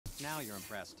Now you're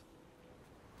impressed.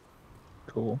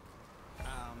 Cool.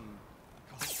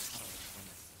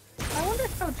 I wonder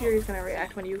how Jerry's gonna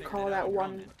react when you call that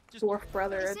one dwarf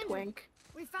brother a twink.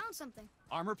 We found something.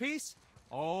 Armor piece?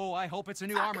 Oh, I hope it's a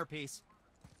new armor piece.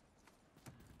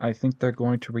 I think they're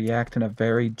going to react in a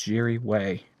very Jerry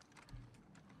way.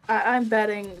 I'm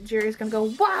betting Jerry's gonna go,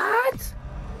 what?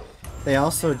 They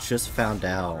also just found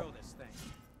out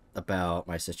about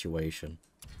my situation.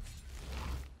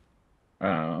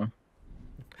 And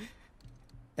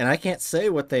I can't say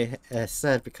what they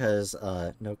said because,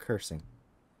 no cursing.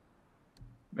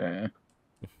 Eh.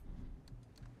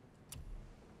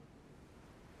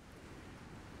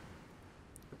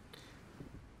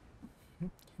 You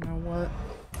know what?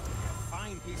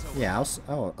 Fine piece of Yeah,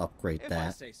 I'll upgrade that. If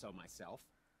I say so myself.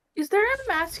 Is there a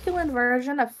masculine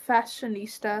version of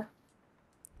fashionista?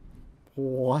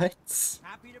 What?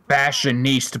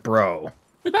 Fashionista, bro.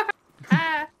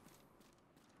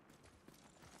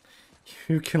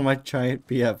 Who can my giant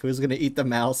BF? Who's gonna eat the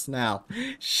mouse now?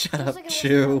 Shut up,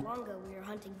 Chew.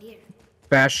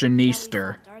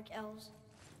 Fashionista.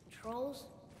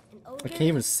 I can't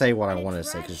even say what I wanted to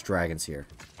say because Dragon's here.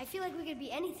 I feel like we could be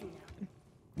anything now.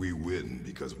 We win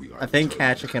because we are. I think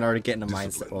Hatchet can already get in the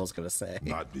mindset what I was gonna say.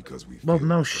 Not because we. Well,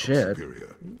 no shit. Sure.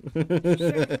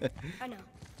 I know.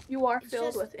 You are It's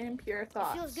filled just- with impure It feels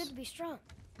thoughts. good to be strong.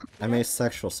 I'm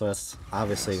asexual, so that's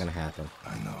obviously gonna happen.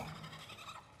 I know.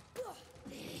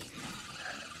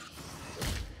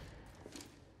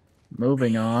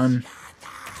 Moving on.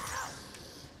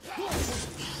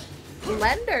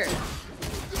 Blender.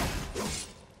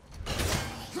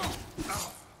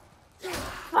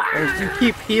 Oh, you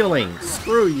keep healing.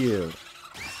 Screw you.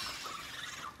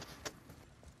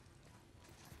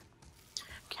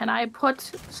 Can I put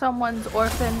someone's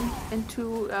orphan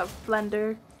into a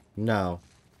blender? No.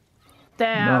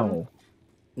 Damn. No.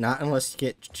 Not unless you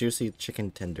get juicy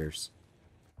chicken tenders.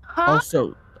 Huh?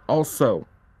 Also,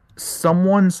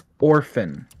 someone's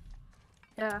orphan.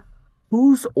 Yeah.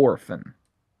 Who's orphan?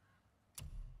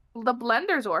 The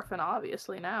blender's orphan,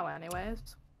 obviously, now,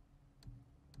 anyways.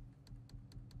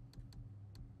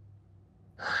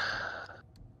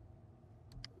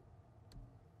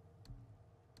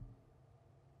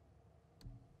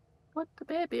 Put the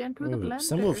baby into the blender.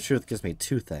 Symbol of Truth gives me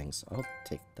 2 things. I'll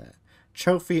take that.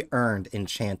 Trophy earned,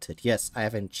 enchanted. Yes, I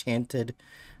have enchanted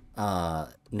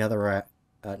netherite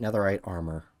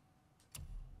armor.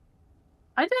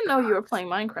 I didn't know you were playing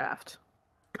Minecraft.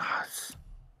 Gosh.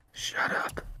 Shut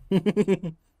up.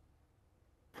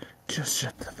 Just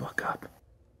shut the fuck up.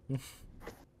 But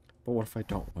what if I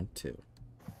don't want to?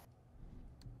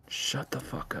 Shut the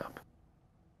fuck up.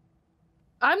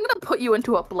 I'm gonna put you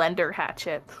into a blender,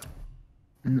 Hatchet.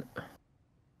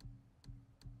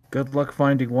 Good luck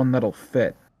finding one that'll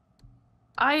fit.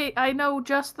 I know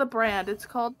just the brand. It's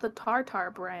called the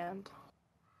Tartar brand.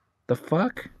 The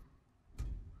fuck?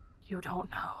 You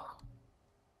don't know.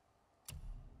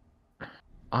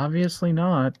 Obviously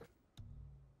not.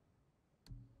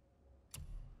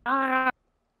 I'm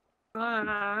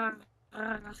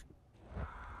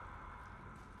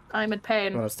in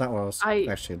pain. Well, that's not what I was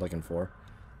actually looking for.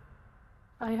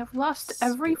 I have lost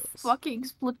every fucking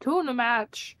Splatoon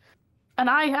match. And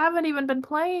I haven't even been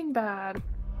playing bad.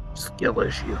 Skill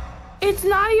issue. It's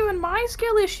not even my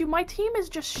skill issue. My team is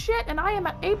just shit and I am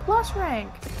at A+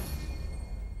 rank.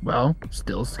 Well,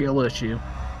 still skill issue.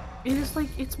 It is like,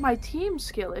 it's my team's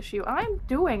skill issue. I'm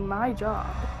doing my job.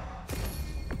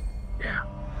 Yeah.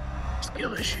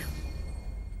 Skill issue.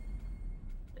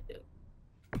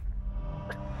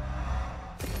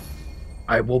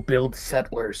 I will build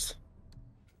settlers.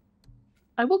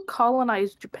 I will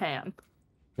colonize Japan.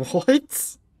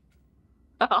 What?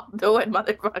 I'll do it,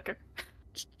 motherfucker.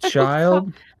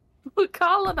 Child?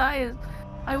 I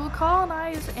will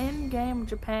colonize in-game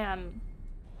Japan.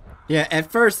 Yeah,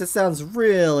 at first it sounds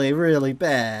really, really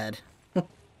bad. There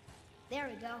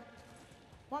we go.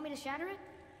 Want me to shatter it?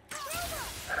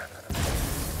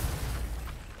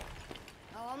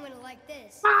 Oh, I'm gonna like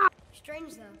this.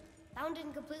 Strange though. That one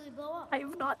didn't completely blow up. I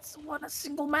have not won a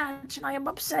single match, and I am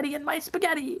upsetting in my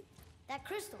spaghetti. That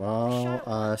crystal.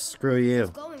 Well, screw you.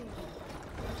 Going.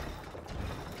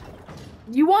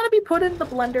 You want to be put in the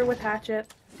blender with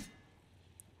Hatchet?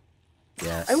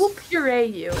 Yes. I will puree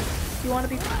you. You want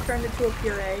to be turned into a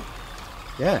puree?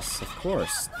 Yes, of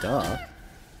course. Duh.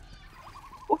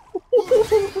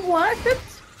 What?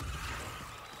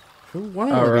 Who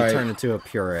wanted to be turned into a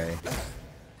puree?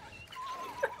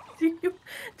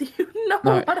 Do you know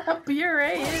what a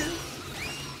puree is?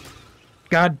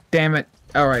 God damn it.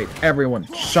 Alright, everyone,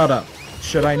 shut up.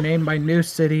 Should I name my new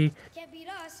city? Can't beat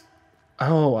us.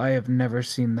 Oh, I have never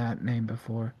seen that name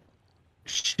before.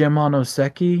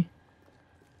 Shimonoseki,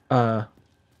 uh,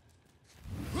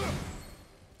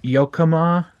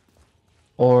 Yokohama,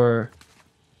 or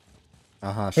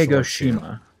Sure, Chu.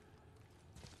 Higoshima.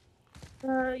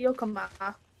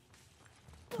 Yokohama.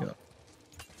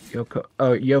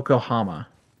 Yokohama.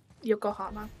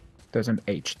 Yokohama. There's an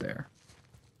H there.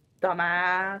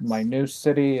 Dumbass. My new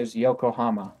city is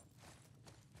Yokohama.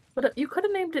 But you could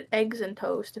have named it Eggs and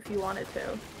Toast if you wanted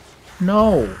to.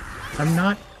 No, I'm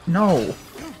not. No.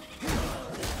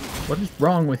 What is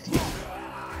wrong with you?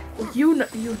 You know.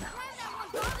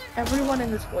 Everyone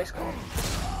in this voice call.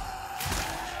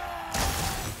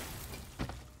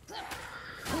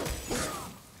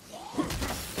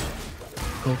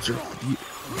 Culture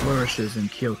flourishes in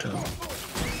Kyoto.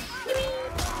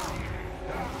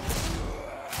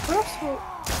 But also,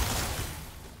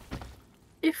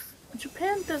 if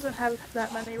Japan doesn't have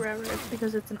that many rivers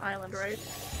because it's an island, right?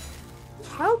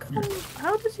 How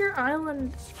does your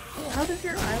island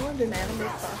in Animal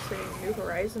Crossing New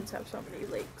Horizons have so many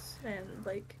lakes and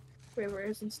like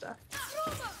rivers and stuff?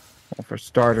 Well, for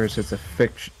starters, it's a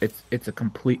it's a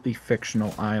completely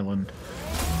fictional island.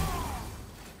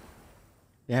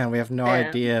 Yeah, we have no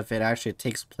idea if it actually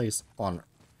takes place on,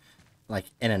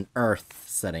 like, in an Earth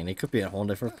setting. It could be a whole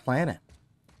different planet.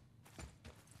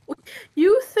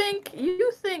 You think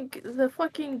the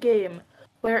fucking game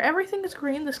where everything is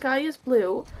green, the sky is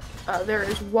blue, there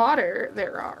is water,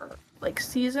 there are like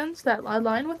seasons that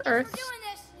align with Earth,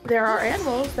 there are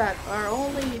animals that are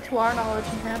only, to our knowledge,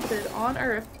 inhabited on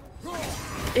Earth,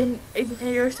 and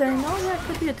you're saying, oh yeah, it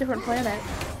could be a different planet.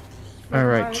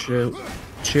 Alright,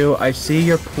 Chew, I see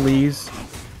your pleas,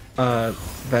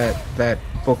 that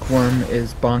Bookworm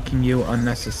is bonking you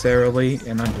unnecessarily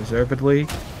and undeservedly.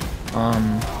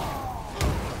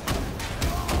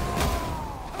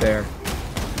 There.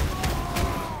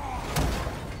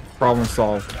 Problem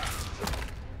solved.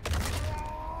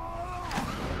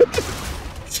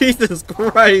 Jesus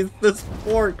Christ, this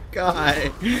poor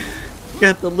guy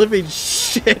got the living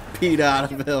shit beat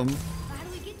out of him. How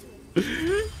do we get to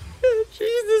it?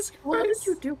 Jesus What Christ. did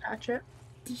you do, Hatchet?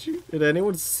 Did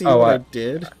anyone see Oh, what I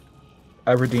did?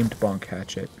 I redeemed Bonk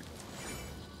Hatchet.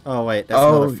 Oh wait, that's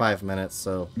another 5 minutes,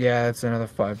 so... Yeah, it's another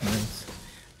 5 minutes.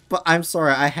 But I'm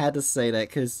sorry, I had to say that,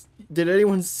 because... Did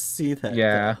anyone see that?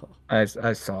 Yeah, though? I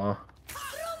saw.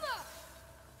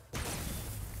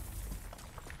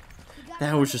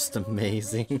 That was just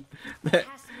amazing.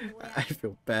 I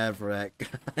feel bad for that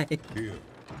guy. Here,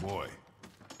 boy.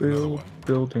 Build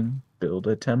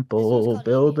a temple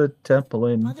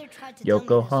in Mother tried to tell me this one.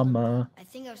 Yokohama. I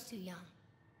think I was too young.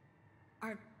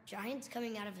 Are giants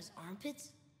coming out of his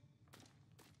armpits?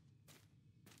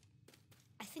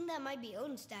 I think that might be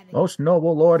Odin stabbing. Most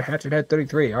noble Lord Hatchethead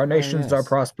 33, our nations are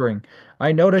prospering.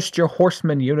 I noticed your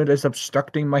horseman unit is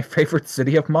obstructing my favorite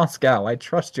city of Moscow. I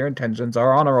trust your intentions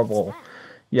are honorable.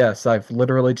 Yes, I've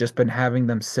literally just been having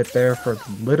them sit there for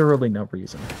literally no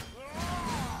reason.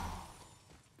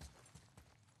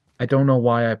 I don't know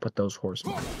why I put those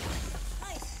horsemen.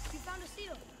 Nice, we found a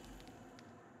seal.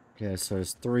 Okay, so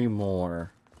there's 3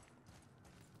 more.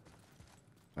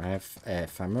 If I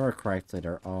remember correctly,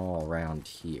 they're all around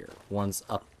here. One's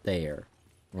up there.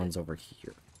 One's over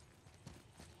here.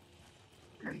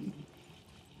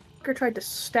 Fucker tried to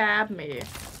stab me.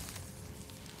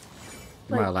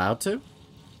 Am I allowed to?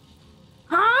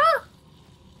 Huh?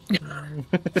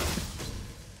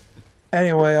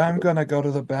 Anyway, I'm gonna go to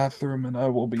the bathroom and I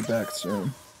will be back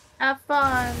soon. Have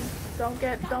fun. Don't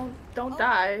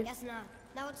die. Guess not.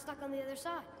 Now it's stuck on the other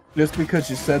side. Just because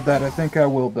you said that, I think I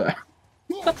will die.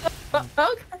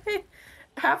 Okay.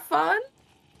 Have fun.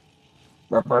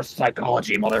 Reverse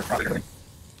psychology, motherfucker.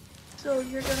 So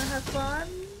you're gonna have fun?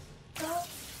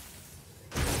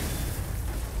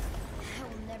 I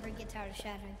will never get tired of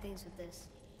shattering things with this.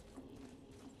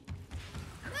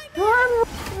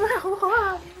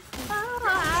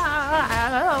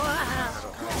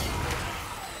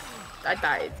 I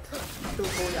died.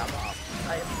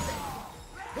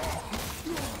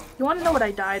 You want to know what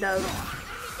I died of?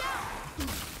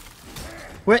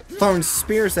 Quit throwing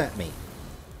spears at me.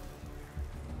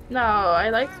 No, I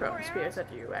like throwing spears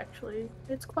at you, actually.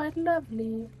 It's quite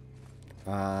lovely.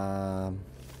 No.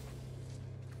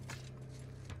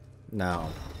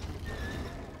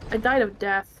 I died of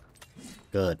death.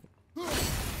 Good.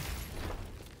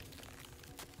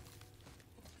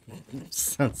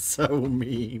 Sounds so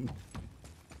mean.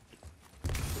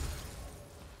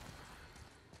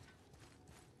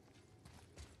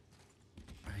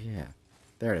 Oh yeah.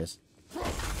 There it is.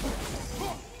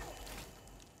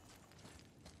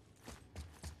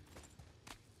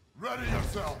 Ready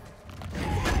yourself.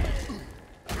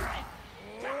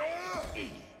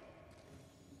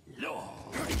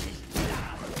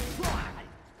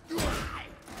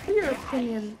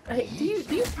 opinion, hey, do you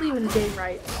believe in gay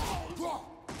rights?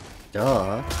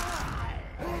 Duh.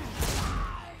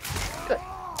 Good.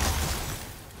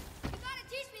 You gotta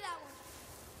teach me that one.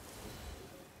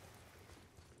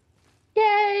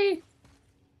 Yay!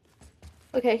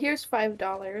 Okay, here's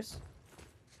 $5.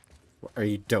 Are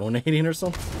you donating or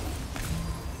something?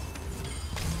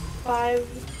 5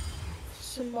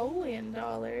 simoleon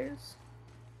dollars.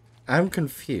 I'm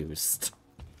confused.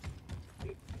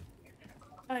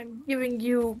 I'm giving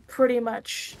you pretty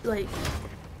much, like,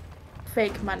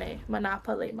 fake money.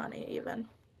 Monopoly money, even.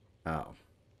 Oh.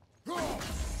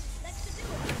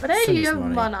 But hey, Cindy's you have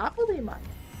money. Monopoly money.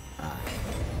 Ah.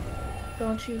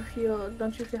 Don't you feel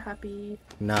happy?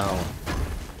 No.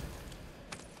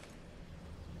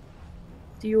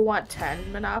 Do you want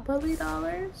 10 Monopoly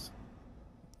dollars?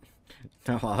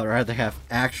 No, I'd rather have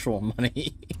actual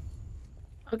money.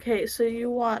 Okay, so you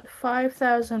want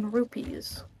 5,000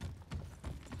 rupees.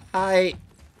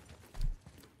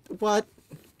 What?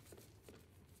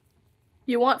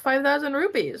 You want 5,000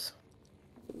 rupees.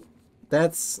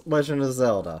 That's Legend of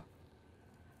Zelda.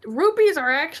 Rupees are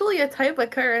actually a type of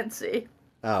currency.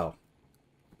 Oh.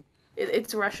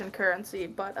 It's Russian currency,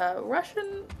 but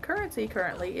Russian currency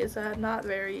currently is not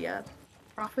very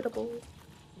profitable.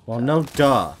 Well, no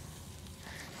duh.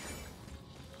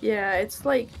 Yeah, it's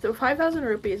like the 5,000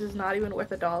 rupees is not even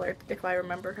worth $1, if I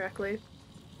remember correctly.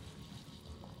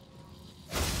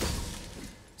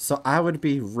 So I would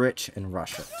be rich in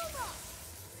Russia.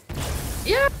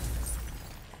 Yeah.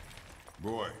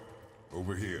 Boy,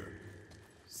 over here.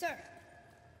 Sir.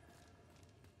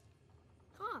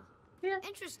 Huh. Yeah.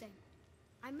 Interesting.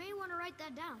 I may want to write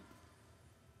that down.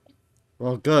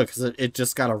 Well, good, because it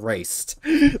just got erased.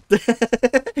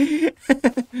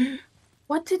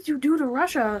 What did you do to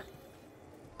Russia?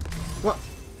 Well,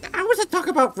 I wasn't talking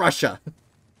about Russia.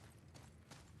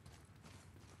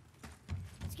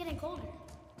 It's getting colder.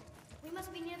 We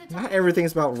must be near the top. Not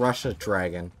everything's about Russia,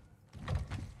 Dragon.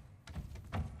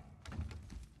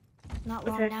 Not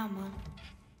long Okay. now, Mom.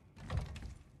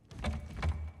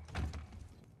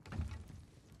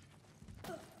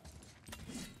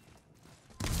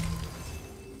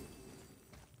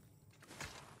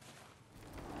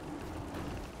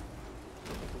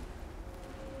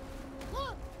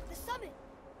 Look! The summit!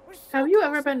 We're so Have you close.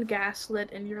 ever been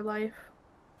gaslit in your life?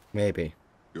 Maybe.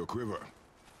 Your quiver.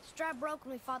 Strap broke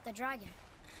when we fought the dragon.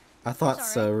 I thought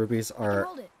It's so. alright. Rubies I can are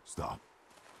hold it. Stop.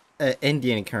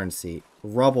 Indian currency.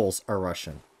 Rubles are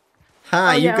Russian.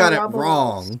 Ha! Oh, You yeah, got it rubles.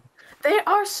 wrong. They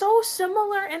are so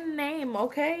similar in name,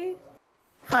 okay?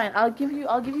 Fine, I'll give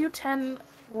you 10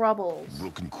 rubles.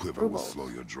 Broken quiver will slow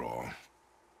your draw.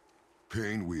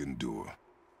 Pain we endure.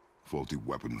 Faulty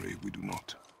weaponry we do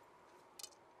not.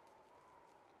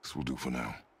 This will do for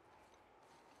now.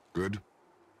 Good?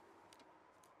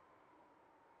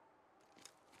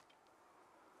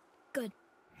 Good.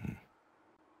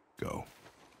 Go.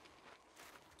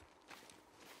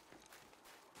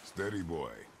 Steady,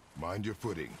 boy. Mind your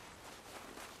footing.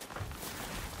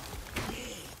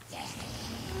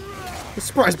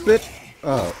 Surprise, bitch!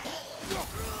 Oh.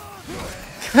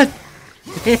 God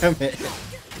damn it.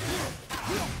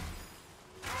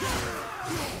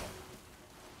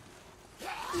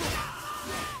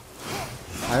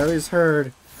 I always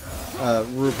heard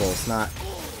rubles, not...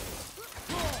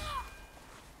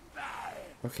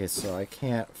 Okay, so I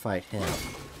can't fight him.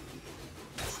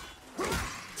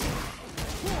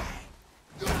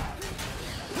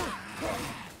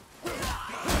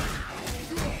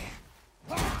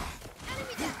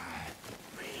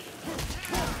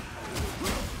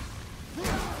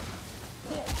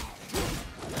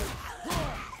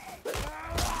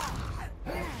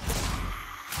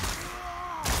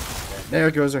 There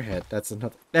goes her head. That's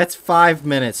another. That's 5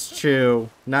 minutes, Chew.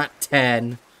 Not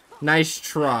 10. Nice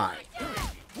try.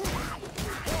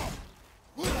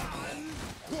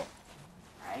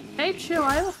 Hey, Chew,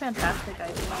 I have a fantastic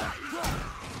idea.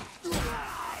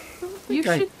 You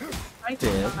I should fight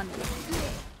did. Nani.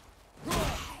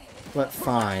 But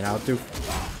fine, I'll do.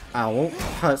 I won't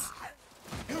cuss.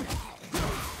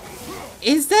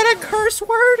 Is that a curse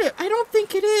word? I don't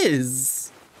think it is.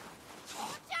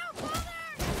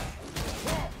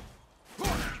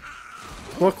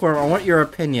 Bookworm, I want your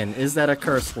opinion. Is that a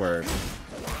curse word?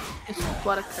 It's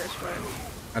what a curse word.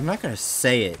 I'm not gonna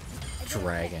say it,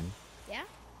 Dragon. Yeah?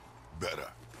 Better.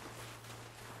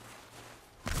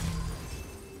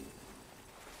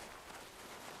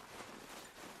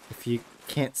 If you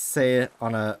can't say it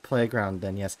on a playground,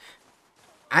 then yes.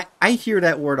 I hear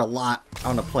that word a lot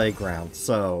on a playground,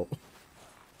 so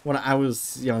when I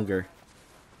was younger.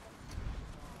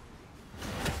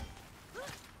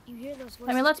 You hear those knows what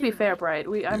I mean, let's to be do. fair, Bright.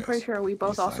 I'm Yes, pretty sure we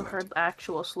both be also silent. heard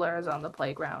actual slurs on the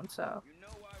playground, so.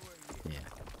 Yeah.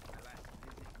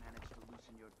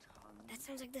 That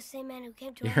sounds like the same man who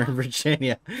came to You're our in house.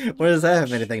 Virginia. What does that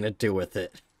have anything to do with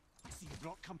it? I see you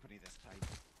brought company this time.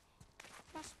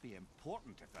 Must be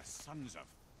important if the sons of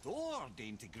Thor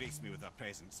deign to grace me with their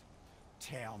presence.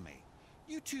 Tell me,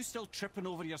 you two still tripping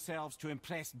over yourselves to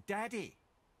impress Daddy?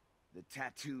 The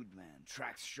tattooed man.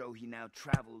 Tracks show he now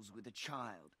travels with a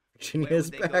child. Virginia's Where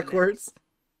would they go backwards.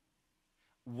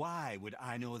 Why would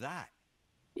I know that?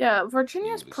 Yeah,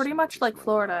 Virginia's You pretty listen much to like this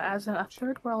Florida, one. as in a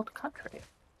third world country.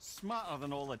 Smarter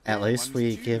than all the At dead least ones,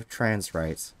 we too. give trans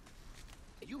rights.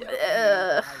 You help me,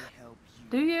 Ugh. I help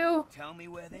Do you. you? Tell me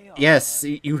where they are. Yes,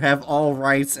 you have all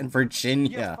rights in Your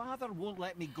Virginia. father won't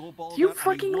let me go bald. You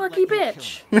fucking lucky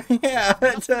bitch. Yeah.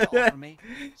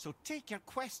 So take your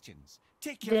questions.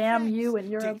 Take your Damn threats. you and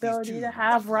your Take these ability two to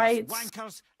have worthless rights.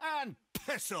 wankers and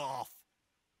piss off.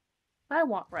 I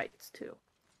want rights too.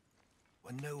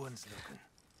 When no one's looking.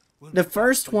 We'll The be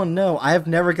first back when one, no. I have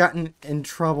never gotten in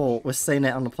trouble with saying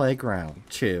that on the playground.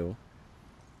 Chew.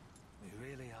 we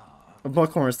really are.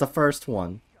 Buckhorn is the first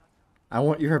one. I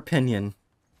want your opinion.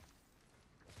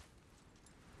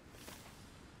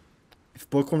 If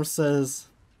Bookworm says...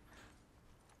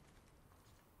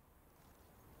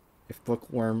 If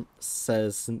Bookworm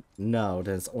says no,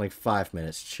 then it's only 5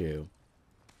 minutes, Chew.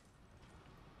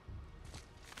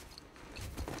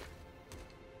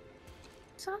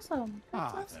 It's awesome. It's The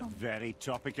awesome. very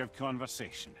topic of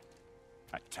conversation.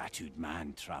 A tattooed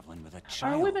man traveling with a Are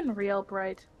child. women real,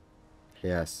 Bright?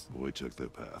 Yes. We check their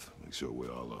path. Make sure we're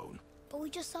alone. But we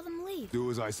just saw them leave.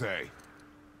 Do as I say.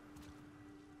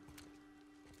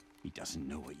 He doesn't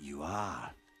know what you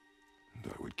are.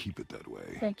 And I would keep it that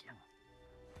way. Thank you.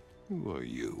 Who are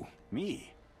you?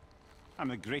 Me? I'm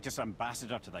the greatest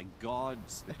ambassador to the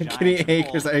gods, the Kenny giants,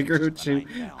 Akers, all I agree creatures with of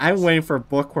you. the Nine I'm Realms. waiting for I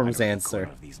Bookworm's know the answer.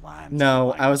 corner of these lands,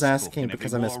 No, and I was I've asking spoken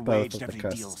because I every missed war both waged, of the every deal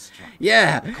questions. struck.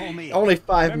 Yeah! Call me Only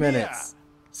 5 Mimir, minutes.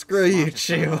 Screw you, smartest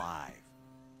man Chew. alive.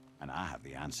 And I have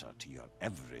the answer to your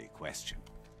every question.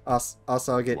 Also,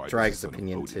 I'll get Why does Drag's the son of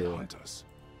opinion Odin too. hunt us?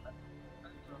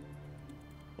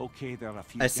 Okay, there are a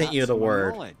few I sent you gaps the in my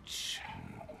word. knowledge.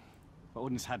 But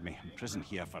Odin's had me in prison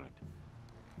here for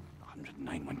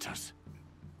 109 winters.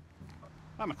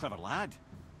 I'm a clever lad.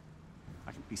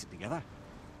 I can piece it together.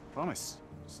 Promise.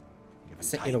 Just give I him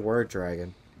sent time. you the word,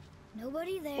 Dragon.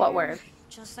 Nobody there. What word?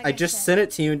 Just like I just said. sent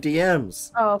it to you in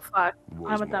DMs. Oh fuck.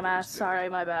 Roy's I'm a mother dumbass. is dead. Sorry,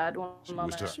 my bad. One She was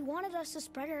moment. tough. She wanted us to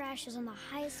spread her ashes on the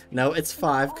highest peak No, it's in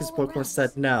 5 because all Bookworm around said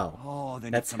us. no. Oh,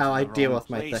 then That's you've come how to I the deal wrong with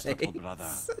my place, little things. brother.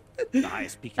 The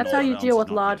highest peak in That's all how you the deal realms with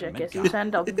is not yet logic, in is you Midgard.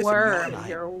 send a It's in worm Jotunheim.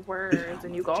 your words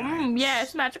and you go, Giants.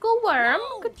 yes, magical worm,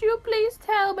 could you please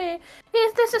tell me,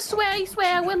 is this a sweary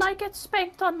swear? Will I get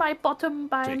spanked on my bottom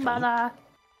by Take a mother?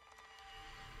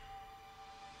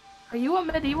 Are you a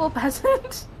medieval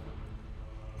peasant?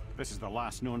 This is the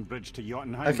last known bridge to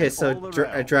Jotunheim. Okay, in so all the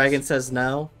realms. Dragon says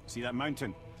no. See that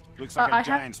mountain? Looks like a I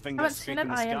giant's finger haven't seen it.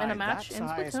 scraping the I am in sky. a match That's in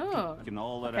the highest Splatoon. peak in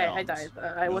all the Okay, I realms. died.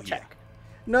 I will Will ya? check.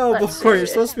 No, Let's Bookworm, you're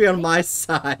see. supposed to be on my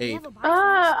side. Never buys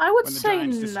I would When the say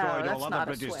giants no, destroyed all that's other not a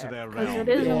bridges to swear. their Because realm, it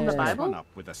is in the Yeah. One Bible. up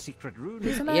with a secret rune.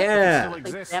 Isn't it? Yeah. Still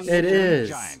exists. Like, It is.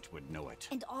 A giant would know it.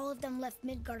 And all of them left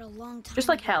Midgard a long time Just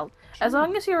like ago. hell. As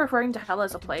long as you're referring to hell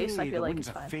as a place, I Today, feel the like winds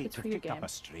it's of fine. fate It's for have your kicked up game. a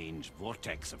strange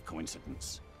vortex of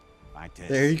coincidence. Fact is,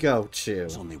 There you go, Chew.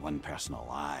 There's only one person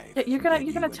alive. Yeah, you're who gonna get you're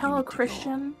you gonna where tell you a need to go.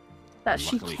 Christian that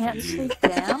she Luckily for can't you. say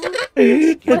damn?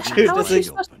 Chew How is she doesn't,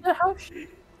 supposed to? How is she?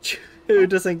 Chew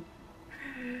doesn't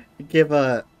give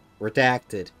a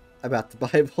redacted about the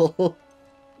Bible.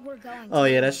 We're going Oh to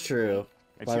yeah, the that's true.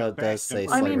 It's Bible your does best say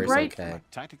and I mean, slavery's Bright- From okay. a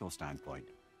tactical standpoint,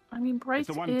 I mean, Bright it's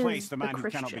the one is place the the man who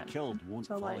Christian. cannot be killed won't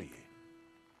So, follow like,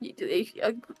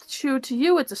 you. to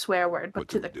you it's a swear word, but What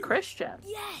to do the we do? Christian,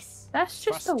 Yes! that's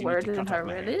just First, a you need word to in cut her off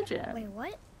my head. religion. Wait,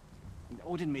 what?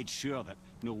 Odin made sure that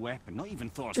no weapon, not even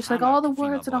Thor's Just like hammer, all the could free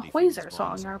my words in a body from these Hoiser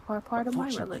bonds. song are part of my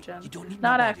Fortunately, religion. you don't need my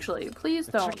Not body. actually. Please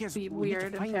The don't trick is, be we need to weird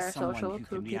and find someone parasocial who to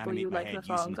can people you reanimate my like the head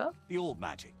using songs of. the old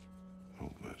magic.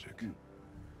 Old magic.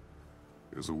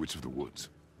 There's a witch of the woods.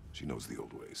 She knows the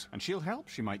old ways. And she'll help.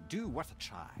 She might do worth a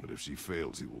try. But if she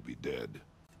fails, he will be dead.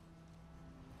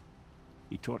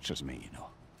 He tortures me, you know.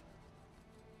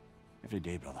 Every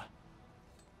day, brother.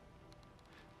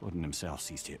 Odin himself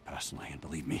sees to it personally, and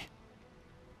believe me,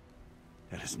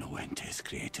 there is no end to his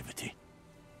creativity.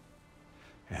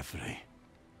 Every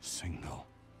single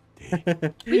day.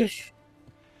 Weesh.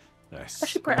 This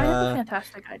Actually, I have a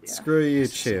fantastic idea. Screw you,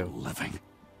 is Chew. living.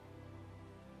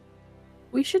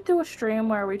 We should do a stream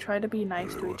where we try to be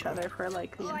nice to each other for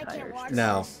like the Oh, I entire can't watch stream.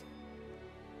 No. this.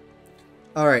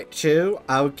 Alright, Chew,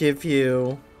 I'll give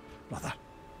you Brother,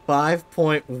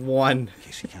 5.1 in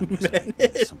case you can't resonate,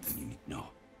 there's something you need to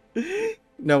know.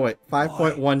 No, wait,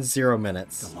 5.10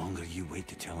 minutes. The longer you wait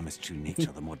to tell him his true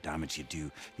nature, the more damage you do.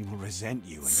 He will resent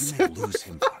you, and you may lose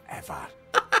him forever.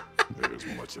 There is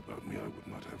much about me I would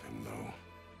not have him know.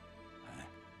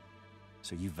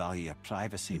 So you value your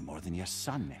privacy more than your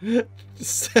son, then?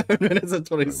 7 minutes and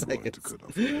 20 I'm willing seconds. to cut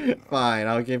off your head now. Fine,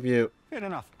 I'll give you Fair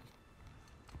enough.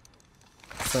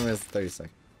 7 minutes and 30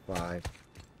 seconds. 5.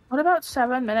 What about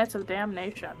 7 minutes of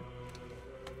damnation?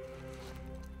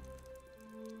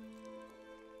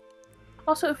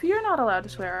 Also, if you're not allowed to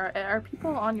swear, are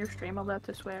people on your stream allowed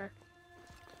to swear?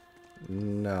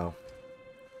 No.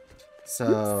 So...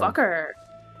 You fucker!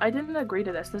 I didn't agree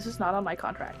to this. This is not on my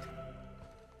contract.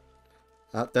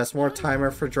 That's more timer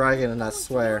for Dragon and not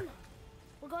swear.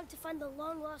 We're going to find the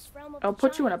long lost realm of I'll the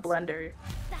put you in a giants. blender.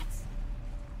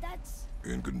 That's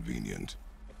Inconvenient.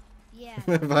 yeah.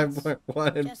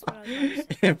 5.1 and Just what I was going to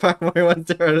say. and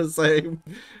 5.10 are the same.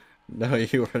 No,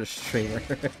 you are a streamer.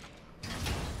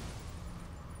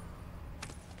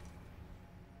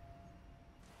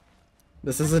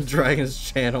 This isn't Dragon's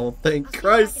channel. Thank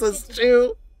Christ, this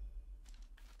Chew.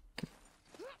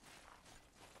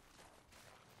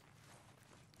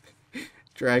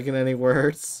 Dragon, any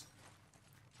words?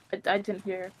 I didn't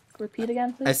hear. Repeat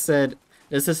again, please. I said,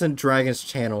 this isn't Dragon's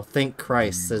channel. Thank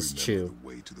Christ, says Remember Chew. the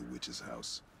way to the witch's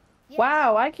house. Yes.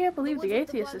 Wow, I can't believe woods the with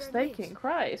the atheist is black-red thinking. leaves.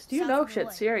 Christ, you South know of the shit's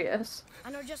lake. serious.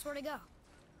 I know just where to go.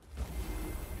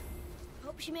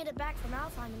 Hope she made it back from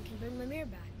Alfheim and can bring Mimir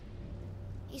back.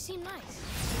 He seemed nice.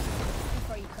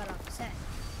 Before you cut off his head.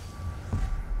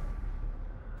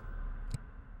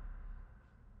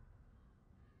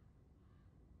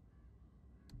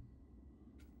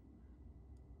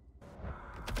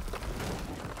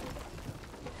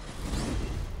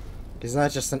 He's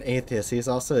not just an atheist, he's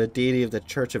also a deity of the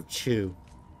Church of Chew.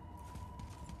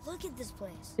 Look at this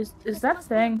place. Is This that must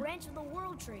be a thing? branch of the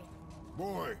world tree.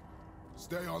 Boy,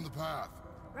 stay on the path.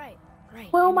 Right.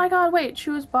 Well, my god, wait.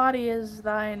 Chew's body is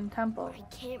thine temple. I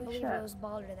can't Holy believe shit. it was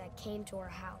Baldur that came to our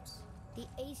house. The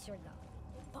Aesir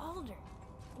god. Baldur.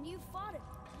 And you fought him.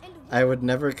 And I would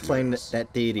never claim Yes.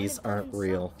 that deities one of aren't Odin's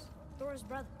real. sons, Thor's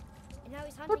brother. And now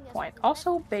he's hunting Good us point. with the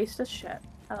Also knife. based as shit.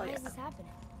 Hell Why yeah. is this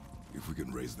happening? If we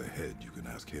can raise the head, you can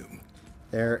ask him.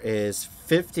 There is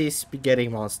 50 spaghetti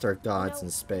monster You gods know, in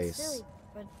it's space. silly,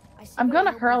 but I I'm secretly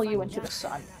gonna hope we hurl find you into the giants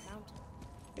sun. on that mountain.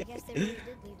 I guess they really did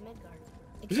leave Midgard.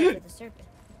 Except for the serpent.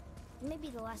 Maybe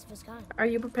the last of his kind. Are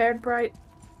you prepared, Bright?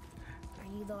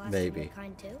 Are you the last Maybe. of your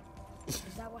kind too? Is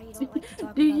that why you don't like to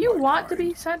talk Do about you your want to kind?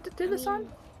 be sent to the sun?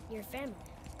 Your family.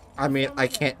 I mean, I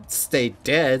can't stay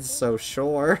dead, so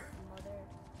sure. Mother,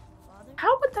 father?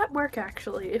 How would that work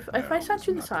actually? If I Now sent is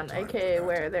you the not the sun, time for aka that.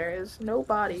 where there is no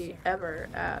body ever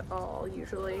at all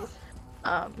usually,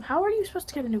 how are you supposed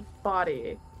to get a new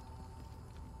body?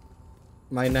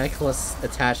 My necklace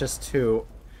attaches to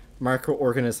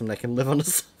microorganism that can live on the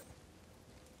sun.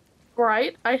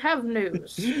 Bright, I have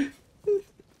news.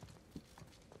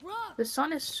 Rock! The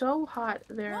sun is so hot,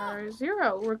 there are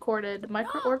 0 recorded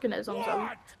microorganisms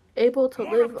able to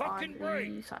Want a live on fucking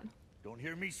break? the sun. Don't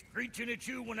hear me screeching at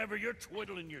you whenever you're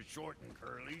twiddling your short and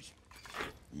curlies.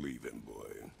 Leave him, boy.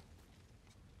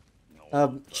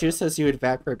 Chew says you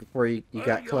evaporate before you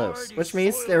got close, which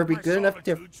means there would be good enough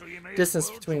distance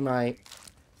between my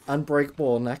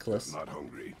unbreakable necklace Not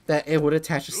hungry. that it would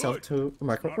attach itself Good. to a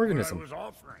Not what I microorganism. was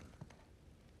offering.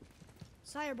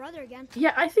 Saw your brother again.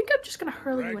 Yeah, I think I'm just gonna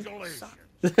hurl you into the sun.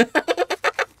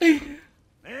 Congratulations.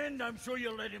 And I'm sure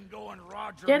you'll let him go and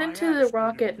Roger Get my into the axe when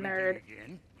rocket, he's nerd. thinking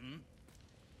again.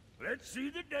 Let's see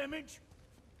the damage.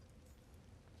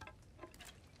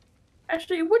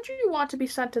 Actually, would you want to be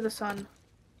sent to the sun?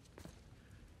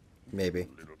 Maybe.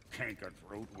 Little canker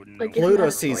throat wouldn't Like, know if you Pluto had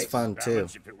a sees choice. fun too.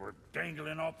 balance if it were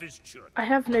dangling off his chut. I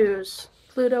have news.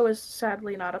 Pluto is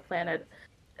sadly not a planet.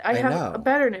 I have know. a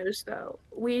better news, though.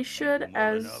 We should, Well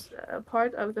as enough. a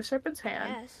part of the Serpent's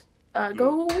Hand, Yes.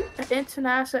 go into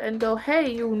NASA and go, hey,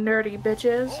 you nerdy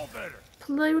bitches, All better.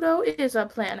 Pluto is a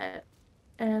planet.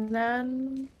 And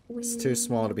then we... It's too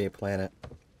small to be a planet.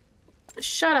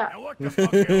 Shut up. Now what the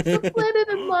fuck else? It's a planet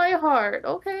in my heart,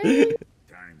 okay?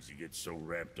 Times he gets so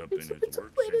wrapped up It's- in it's his a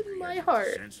work. planet century, in he my hasn't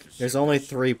heart. sense to There's sit only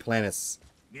still. 3 planets,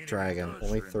 Get him Dragon. does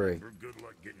Only remember, 3. Good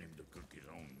luck getting him to cook his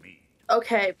own meat.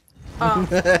 Okay.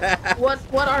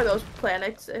 What are those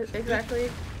planets exactly?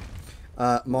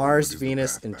 Mars, What is the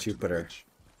Venus, path and back to the Jupiter. ledge?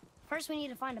 First, we need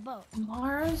to find a boat.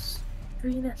 Mars,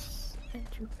 Venus, and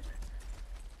Jupiter.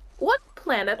 What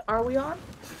planet are we on?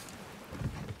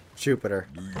 Jupiter.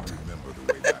 Do you remember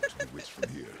the way back to the witch from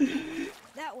here?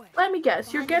 That way. Let me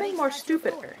guess, you're Behind the getting big more statue of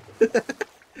stupider.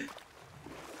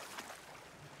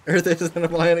 Earth isn't a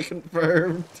planet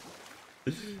confirmed.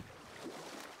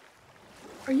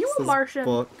 Are you a Says Martian?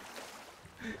 book.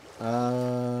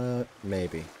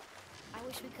 Maybe. I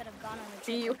wish we could have gone on a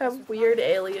Do trip you like this have with weird Mom.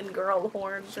 alien girl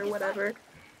horns She or could whatever? fight,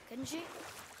 couldn't she?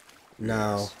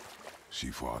 No. Yes, she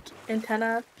fought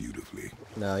Antenna? beautifully.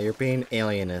 No, you're being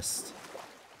alienist.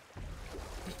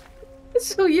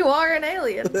 So you are an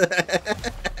alien.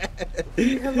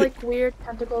 You have like weird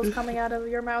tentacles coming out of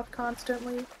your mouth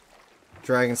constantly.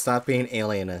 Dragon, stop being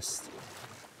alienist.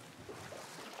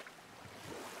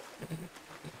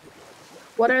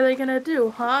 What are they gonna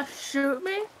do, huh? Shoot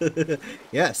me?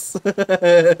 Yes. What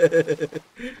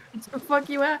the fuck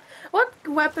you at? What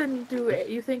weapon do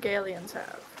you think aliens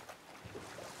have?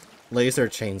 Laser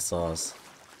chainsaws.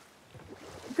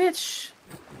 Bitch.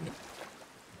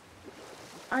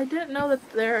 I didn't know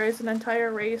that there is an entire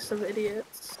race of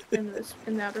idiots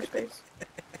in outer space.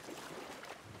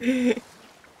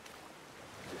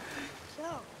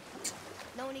 So,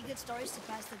 know any good stories to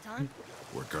pass the time?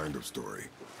 What kind of story?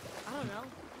 I don't know.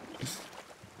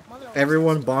 Mother always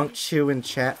Everyone has bonk stories. chew in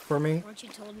chat for me. Weren't you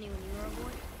told me when you were a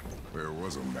boy? There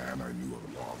was a man I knew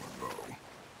of long ago.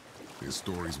 His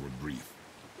stories were brief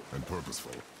and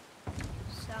purposeful.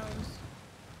 Sounds...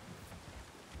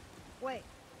 Wait,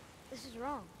 this is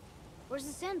wrong. Where's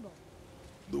the sand bowl?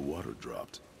 The water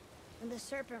dropped. And the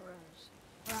serpent rose.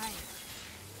 Right.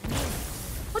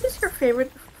 What is your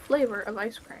favorite flavor of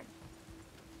ice cream?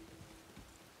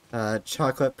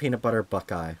 Chocolate peanut butter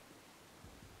Buckeye.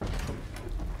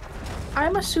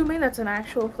 I'm assuming that's an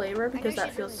actual flavor because know that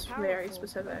she's really feels very powerful.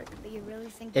 specific. But you really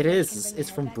think It the witch is. can bring It's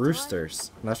the from head back to life?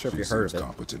 Brewster's. I'm not sure if She you heard seems of it.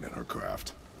 competent in her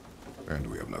craft. And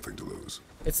we have nothing to lose.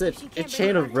 It's a, She can't a bring chain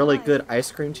it of back to really life. good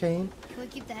ice cream chain. Can we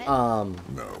keep the head?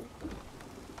 No.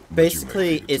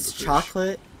 Basically, feed it to it's the fish.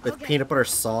 chocolate with Okay. peanut butter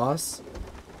sauce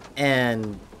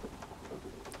and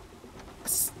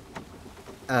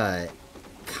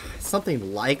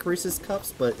something like Reese's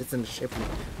Cups, but it's in the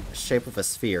shape of a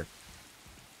sphere.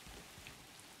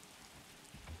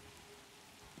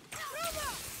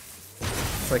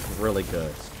 It's like really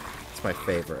good. It's my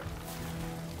favorite.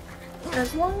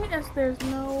 As long as there's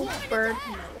no bird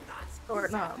milk or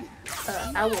no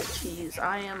owl cheese,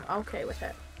 I am okay with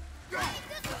it.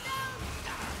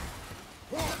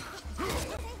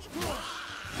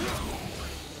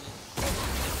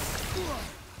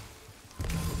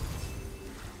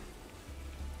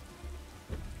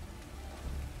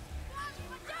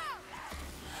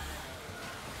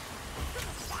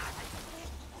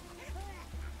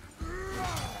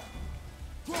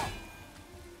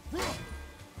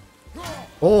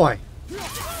 Boy!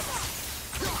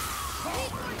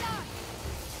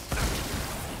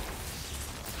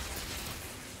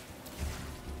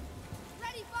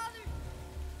 Ready, father!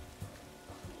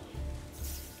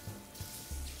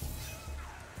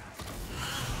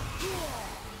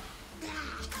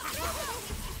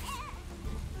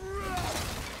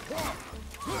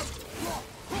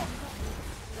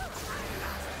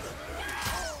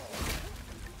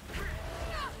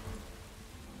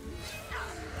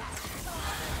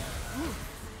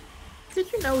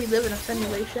 Did you know we live in a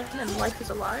simulation and life is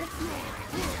a lie?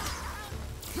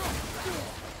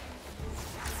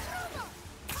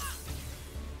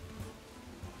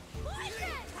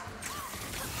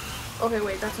 Okay,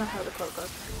 wait, that's not how the quote goes.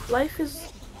 Life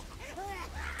is...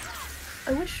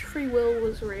 I wish free will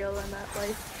was real and that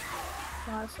life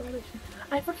not a simulation.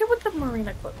 I forget what the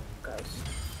Marina quote goes.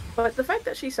 But the fact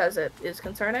that she says it is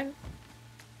concerning.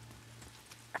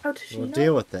 How does she We'll know?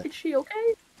 deal with it. Is she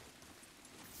okay?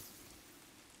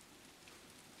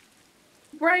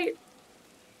 Right.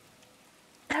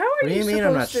 How are What do you mean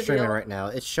I'm not supposed to streaming deal- right now?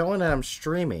 It's showing that I'm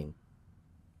streaming.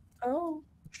 Oh,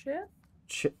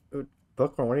 shit.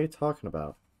 Bookworm, what are you talking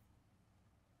about?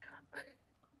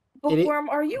 Bookworm,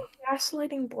 are you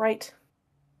gaslighting Bright?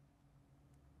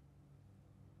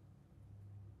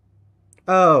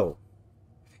 Oh.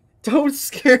 Don't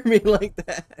scare me like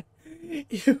that.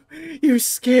 You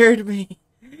scared me.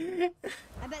 I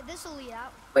bet this'll lead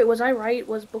out. Wait, was I right?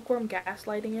 Was Bookworm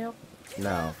gaslighting you?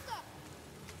 No.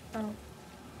 Oh.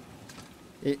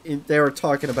 They were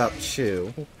talking about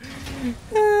Chew.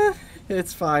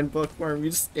 It's fine, Bookworm.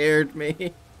 You scared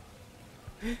me.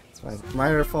 It's fine.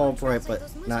 Minor fall bright,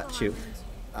 but not Chew.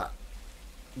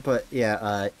 But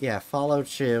yeah, follow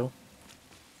Chew.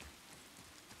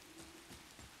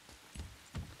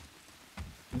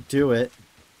 Do it.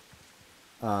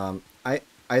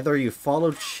 Either you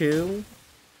follow Chew,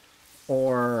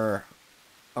 or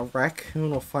a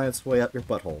raccoon will find its way up your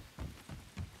butthole.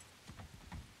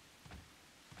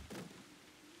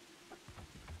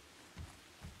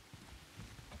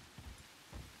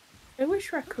 I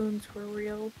wish raccoons were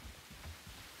real.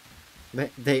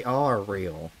 They are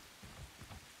real.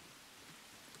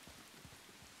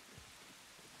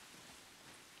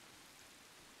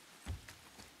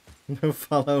 No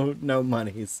follow, no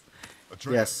monies.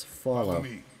 Atreus, Yes, follow.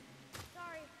 me.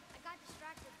 Sorry, I got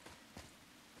distracted.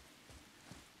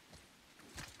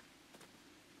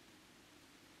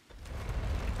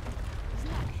 Isn't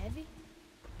that heavy?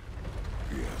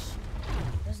 Yes.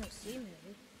 Doesn't seem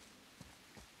heavy.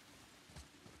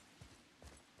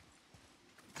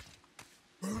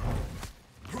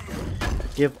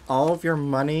 Give all of your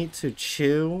money to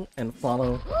Chew and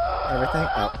follow everything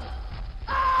up.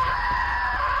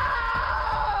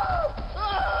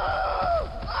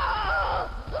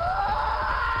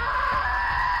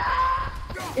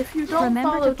 If you don't Remember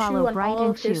follow to follow Chew on Bright all and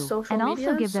of his Chew, social and also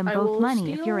medias, give them I both will money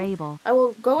steal, if you're able. I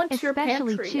will go into your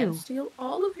Especially pantry Chew. and steal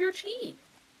all of your cheese.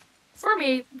 For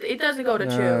me, it doesn't go to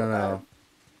No, Chew. no.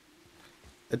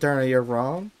 Adurna, you're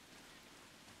wrong.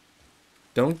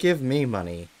 Don't give me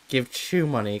money. Give Chew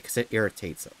money because it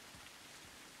irritates him.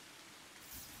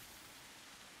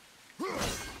 I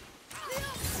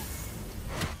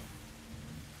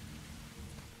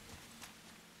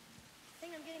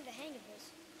think I'm getting the hang of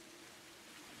this.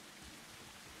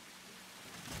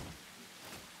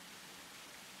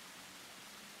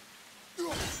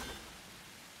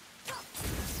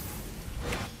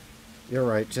 You're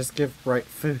right. Just give Bright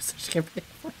food so she can pay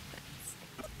for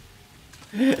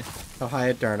it. Oh,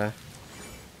 hi, Adurna.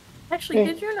 Actually,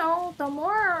 did you know the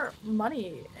more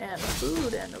money and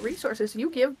food and resources you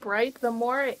give Bright, the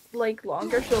more like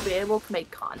longer she'll be able to make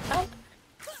content?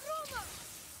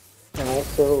 And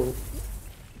also,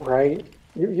 right?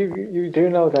 You do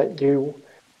know that you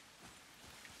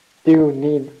do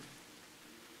need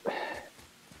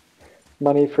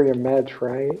money for your meds,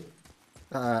 right?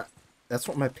 That's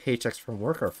what my paychecks from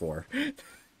work are for.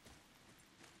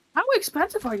 How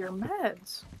expensive are your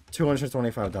meds?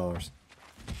 $225.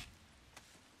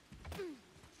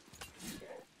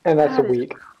 And that's a That is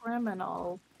week.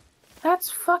 criminal.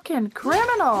 That's fucking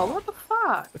criminal. What the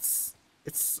fuck? It's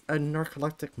a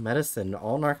narcoleptic medicine.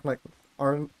 All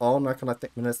narcoleptic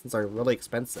medicines are really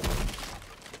expensive.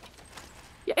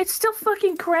 Yeah, it's still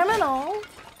fucking criminal.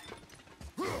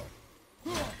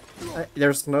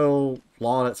 There's no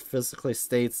law that physically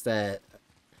states that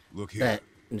Look here. that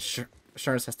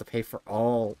insurance has to pay for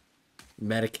all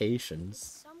medications.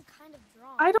 Some kind of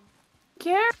drawing. I don't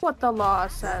care what the law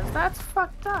says. That's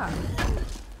fucked up.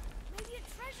 Maybe a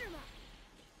treasure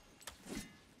map.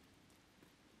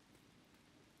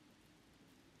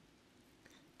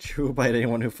 True by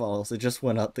anyone who follows. It just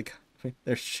went up the.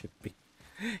 There should be.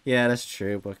 Yeah, that's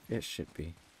true, but it should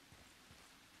be.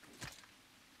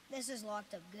 This is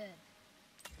locked up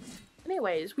good.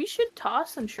 Anyways, we should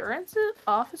toss insurance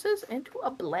offices into a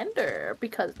blender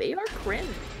because they are cringe.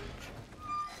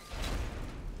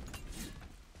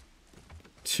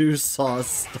 Chew saw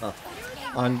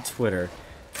stuff on Twitter.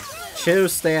 Chew,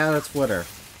 stay out of Twitter.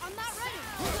 I'm not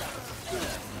ready.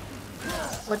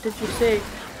 What did you say?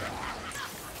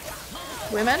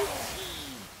 Women?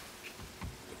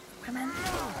 Women?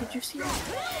 Did you see that?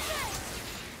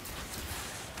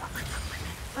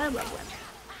 I love women.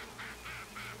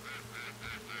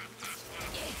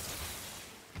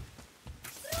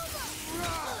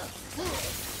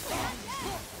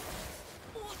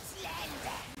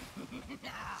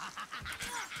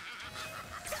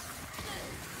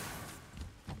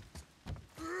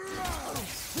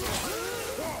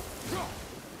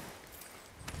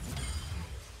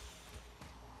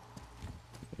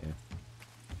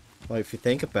 Well, if you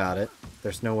think about it,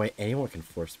 there's no way anyone can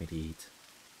force me to eat.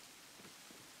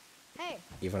 Hey,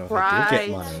 Even if I do get Right.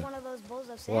 money. one of those bowls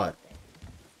of sand What? up there.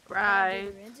 Right.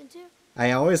 Your ends into?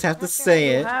 I always have to After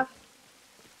say You it have,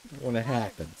 when it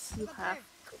happens. you have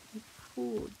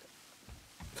food.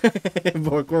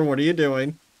 Bookworm, what are you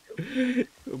doing?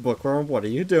 Bookworm, what are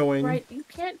you doing? Right, you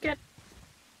can't get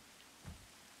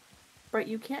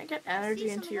energy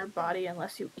into your body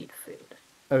unless you eat food.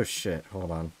 Oh shit,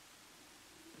 hold on.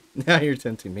 Now you're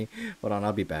tempting me. Hold on,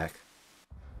 I'll be back.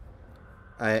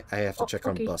 I have to check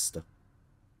okay. on Busta.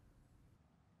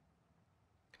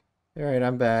 Alright,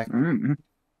 I'm back. Mm-hmm.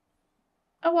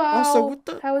 Oh wow. Also,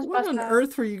 How is what on Busta?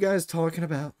 earth were you guys talking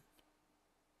about?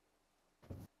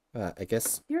 I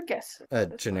guess Your guess. a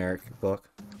generic book.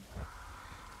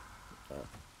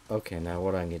 Okay, now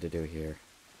what do I need to do here?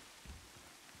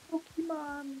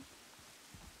 Pokemon.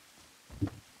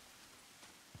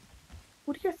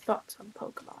 What are your thoughts on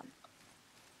Pokemon?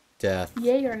 Death.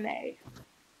 Yay or nay?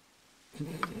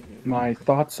 My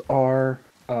thoughts are,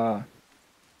 I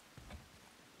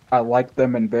like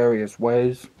them in various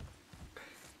ways.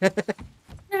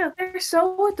 Yeah, they're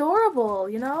so adorable,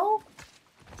 you know?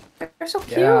 They're so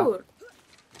cute. Yeah.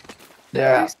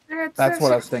 Yeah, They're that's what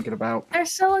so, I was thinking about. they're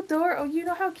so adorable. You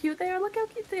know how cute they are? Look how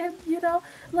cute they are, you know?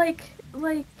 Like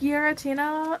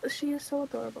Giratina, she is so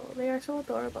adorable. They are so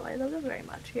adorable. I love them very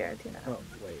much, Giratina. Oh,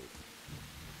 wait.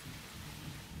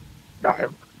 I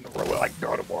really like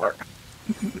go to work.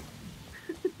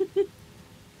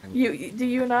 Do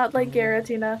you not like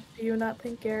Giratina? Do you not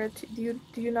think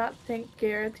Giratina,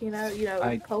 you know,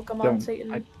 I Pokemon don't.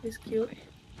 Satan is cute?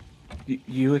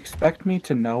 You expect me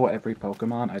to know every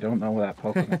Pokemon? I don't know that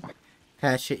Pokemon.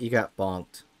 Hatchet, you got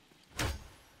bonked.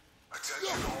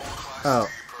 Oh.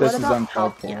 This What is about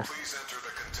uncalled for. Palkia?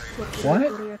 What?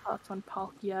 What are your thoughts on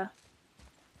Palkia?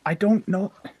 I don't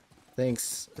know.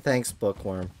 Thanks,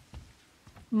 Bookworm.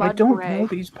 I don't Mudbray. know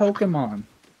these Pokemon.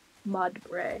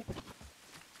 Mudbray.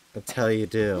 That's how you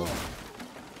do.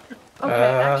 Okay,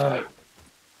 actually.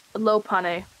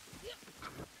 Lopunny.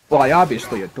 Well, I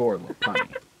obviously adore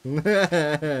Lopunny.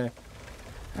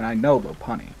 And I know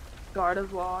Lopunny.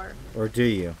 Gardevoir. Or do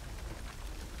you?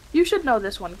 You should know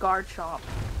this one, Garchomp.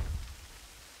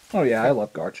 Oh yeah, I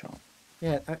love Garchomp.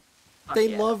 Yeah,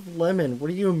 they yeah. love lemon. What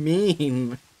do you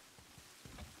mean?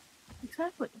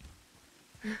 Exactly.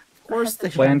 Of course they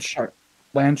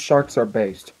Land sharks are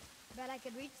based. Bet I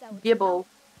could reach that with Gibble.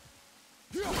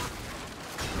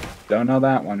 Don't know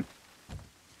that one.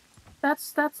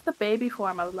 That's the baby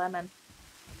form of lemon.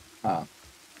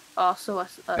 Also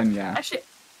And yeah. Actually,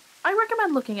 I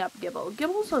recommend looking up Gibble.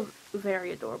 Gibble's a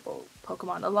very adorable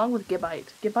Pokemon, along with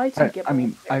Gibite. Gibites and Gibble. I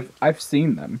mean, I've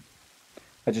seen them.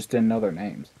 I just didn't know their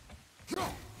names.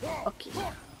 Okay.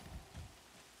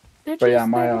 They're But yeah,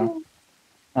 little...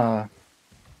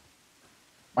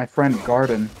 my friend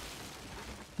Garden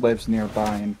lives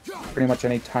nearby, and pretty much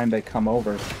any time they come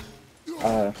over,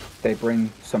 they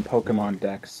bring some Pokemon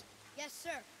decks. Yes,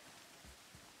 sir.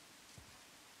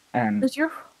 And Does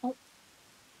your...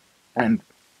 and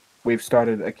we've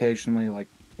started occasionally, like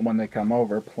when they come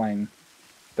over, playing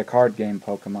the card game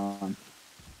Pokemon.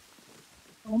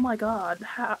 Oh my god.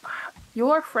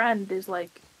 Your friend is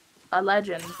like a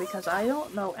legend, because I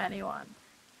don't know anyone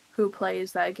who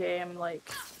plays that game,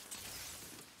 like,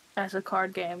 as a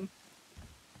card game.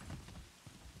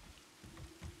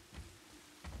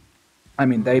 I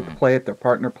mean, they play it, their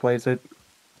partner plays it.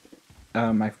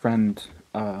 My friend,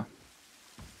 I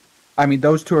mean,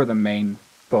 those two are the main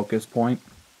focus point.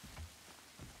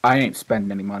 I ain't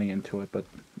spending any money into it, but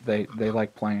they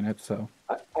like playing it, so.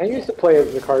 I used to play it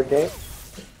as a card game.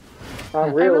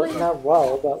 Not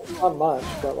well, but not much,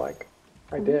 but like,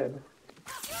 I did.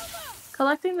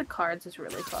 Collecting the cards is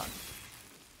really fun.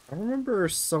 I remember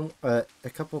a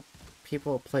couple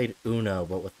people played Uno,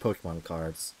 but with Pokemon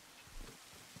cards.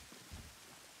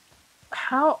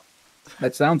 How...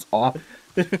 That sounds awful.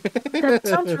 That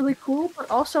sounds really cool, but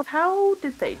also, how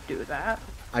did they do that?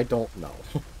 I don't know.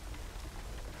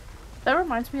 That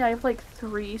reminds me, I have like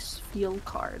 3 Spheal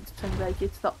cards, and like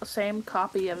it's the same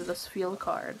copy of the Spheal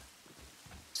card.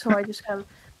 So I just have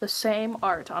the same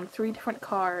art on 3 different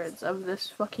cards of this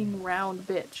fucking round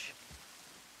bitch.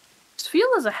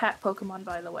 Spheal is a hat Pokemon,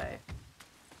 by the way.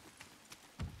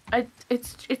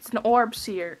 It's an orb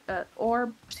seal.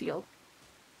 Orb seal.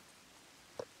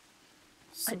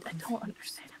 I don't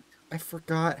understand. I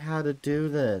forgot how to do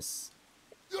this.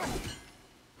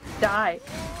 Die.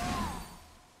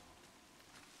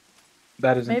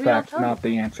 That is in Maybe I'll fact tell not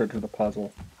the answer to the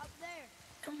puzzle.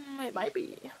 It might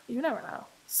be. You never know.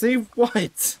 See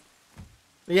what?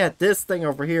 Yeah, this thing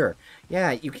over here.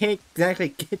 Yeah, you can't exactly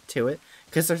get to it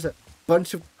because there's a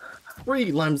bunch of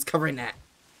tree limbs covering that.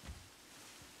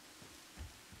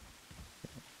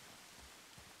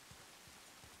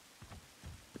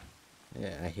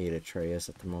 Yeah, I hate Atreus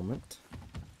at the moment.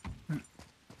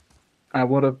 I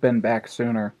would have been back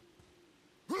sooner,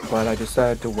 but I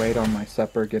decided to wait on my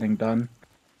supper getting done,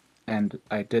 and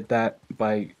I did that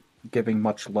by giving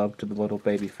much love to the little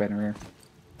baby Fenrir.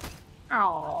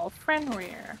 Oh,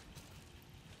 Fenrir.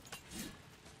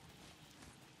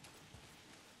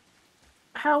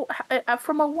 How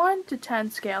from a 1 to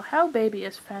 10 scale, how baby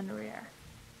is Fenrir?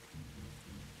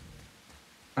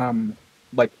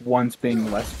 Like one's being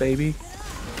less baby.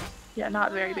 Yeah,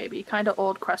 not very baby. Kind of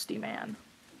old, crusty man.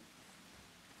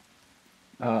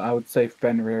 I would say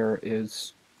Fenrir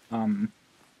is,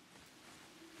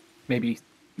 maybe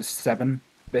 7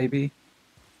 baby.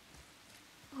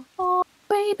 Oh,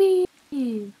 baby!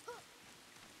 He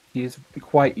is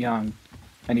quite young,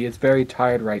 and he is very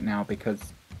tired right now because,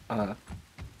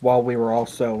 while we were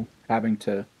also having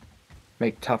to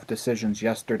make tough decisions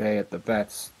yesterday at the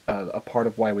vets, a part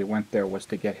of why we went there was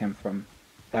to get him from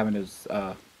having his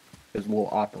his little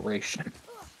operation.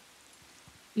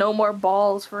 No more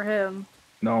balls for him.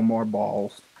 No more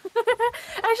balls.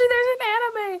 Actually,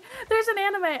 there's an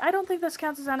anime. I don't think this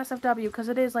counts as NSFW because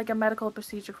it is like a medical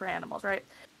procedure for animals, right?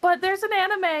 But there's an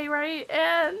anime, right?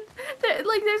 And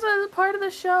there's a part of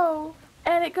the show,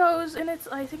 and it goes, and it's,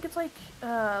 I think it's like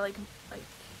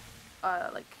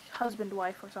husband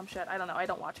wife or some shit. I don't know. I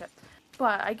don't watch it,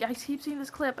 but I keep seeing this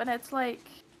clip, and it's like,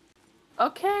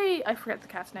 okay, I forget the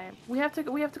cat's name. We have to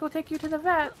go take you to the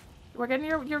vet. You're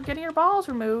getting your balls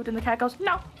removed, and the cat goes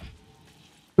no.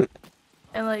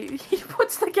 And like he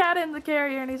puts the cat in the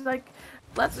carrier, and he's like,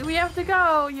 we have to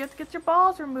go. You have to get your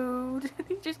balls removed. And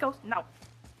he just goes no.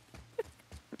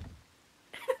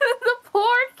 The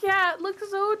poor cat looks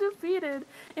so defeated.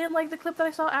 And like the clip that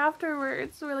I saw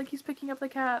afterwards, where like he's picking up the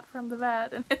cat from the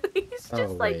vet, and he's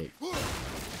just like,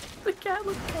 the cat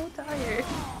looks so tired.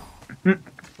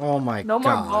 Oh my no gosh.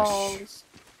 No more balls.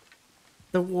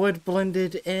 The wood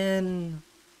blended in.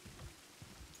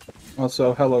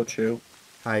 Also, hello, Chew.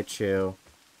 Hi, Chew.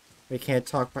 We can't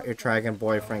talk about your dragon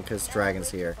boyfriend because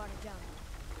Dragon's here.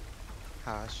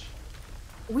 Hush.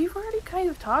 We've already kind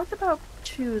of talked about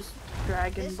Chew's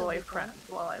dragon boyfriend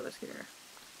while I was here.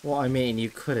 Well, I mean, you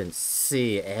couldn't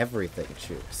see everything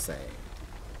Chew was saying.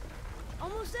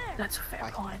 Almost there. That's a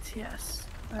fair point, yes.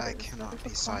 I cannot be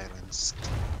silenced.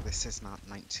 This is not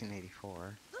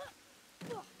 1984.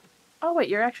 Oh wait,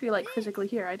 you're actually like physically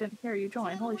here. I didn't hear you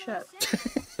join. Holy shit.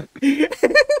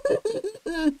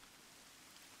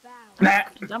 Nah.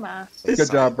 Dumbass.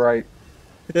 Good job, Bright.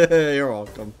 You're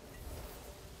welcome.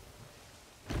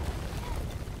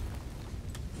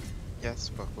 Yes,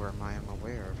 Bookworm, I am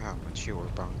aware of how much you were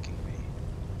bonking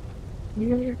me.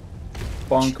 You're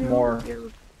Bonk more.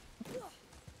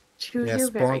 Choose yes,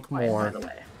 you're very bonk quiet, more. by the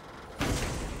way.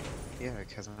 Yeah,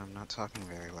 because I'm not talking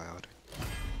very loud.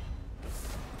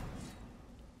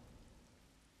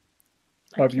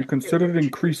 Have you considered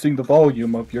increasing the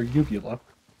volume of your uvula?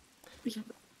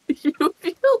 Uvula?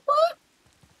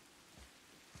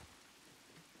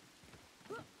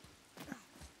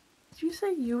 Did you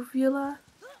say uvula?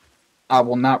 I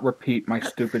will not repeat my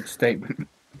stupid statement.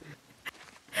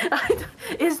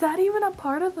 Is that even a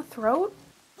part of the throat?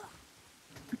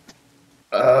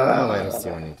 Let's see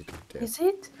what I need to do. Is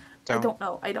it? I don't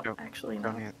know. I don't actually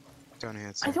know. Don't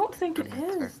answer. I don't think it Don't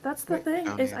answer. is. That's the thing.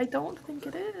 Don't Is answer. I don't think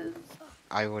it is.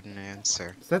 I wouldn't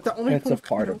answer. Is that the only It's a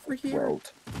part of the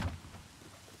throat.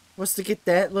 Was to get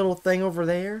that little thing over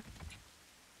there?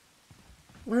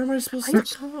 Where am I supposed to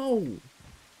go?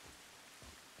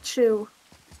 Chew.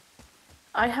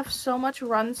 I have so much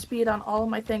run speed on all of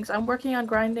my things. I'm working on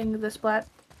grinding this black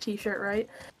t-shirt, right?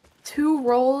 2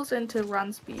 rolls into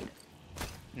run speed.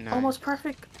 Nice. Almost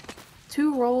perfect.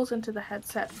 2 rolls into the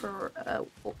headset for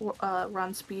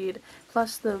run speed,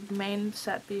 plus the main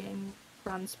set being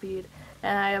run speed.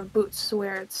 And I have boots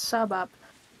where it's sub up,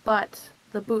 but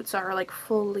the boots are like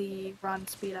fully run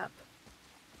speed up.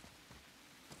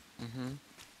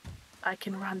 I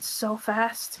can run so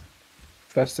fast.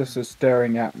 Festus is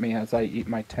staring at me as I eat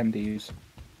my tendies.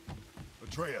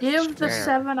 Give the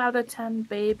 7 out of 10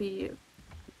 baby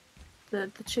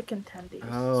the chicken tendies.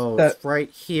 Oh, it's right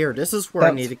here. This is where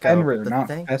I need to go. Fenrir, not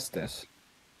thing. Festus.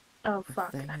 Oh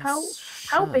fuck! thing is How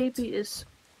shut. baby is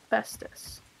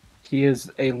Festus? He is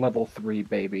a level 3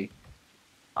 baby.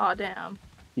 Aw damn.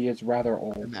 He is rather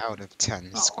old. An out of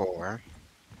 10 score.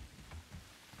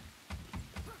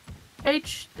 Hey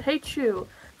Chew,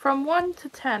 from 1 to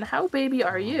 10, how baby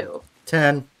are you?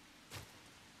 10.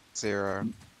 0.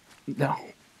 No.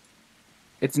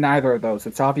 It's neither of those.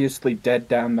 It's obviously dead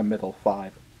down the middle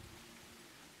 5.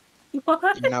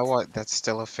 What? You know what? That's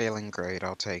still a failing grade.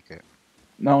 I'll take it.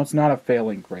 No, it's not a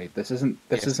failing grade. This isn't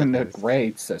Yes, a it is.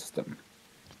 grade system.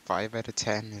 5 out of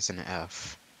 10 is an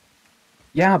F.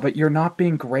 Yeah, but you're not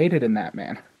being graded in that,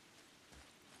 man.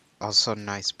 Also,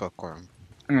 nice bookworm.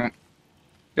 Yeah,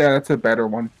 that's a better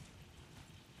one.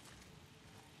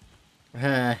 Oh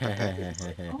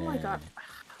my god.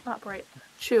 Not bright.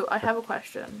 Chew, I have a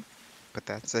question. But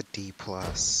that's a D+.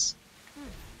 A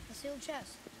sealed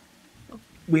chest.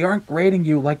 We aren't grading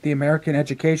you like the American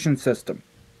education system.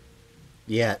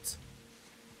 Yet.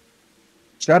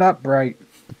 Shut up, Bright.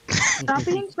 Stop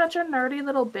being such a nerdy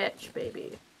little bitch,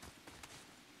 baby.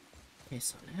 Okay,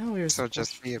 so now we're So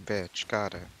just be a bitch.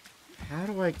 Got it. How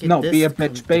do I get No, this be a to come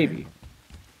bitch baby.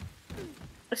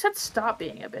 I said stop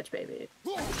being a bitch, baby.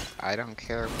 I don't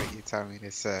care what you tell me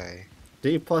to say.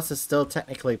 D+ is still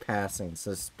technically passing,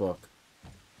 says this book.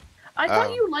 I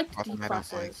thought you liked well, D then I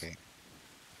don't like pluses. it.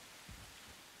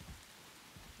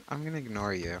 I'm gonna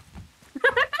ignore you.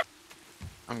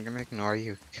 I'm gonna ignore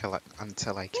you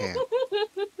until I can.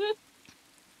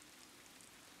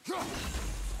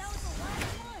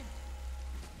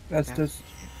 That's just...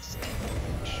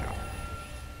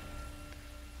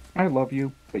 I love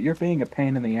you, but you're being a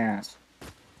pain in the ass.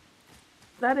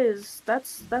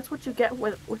 That's what you get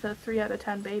with a 3 out of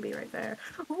 10 baby right there.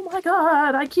 Oh my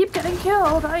god, I keep getting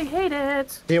killed. I hate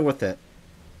it. Deal with it.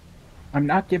 I'm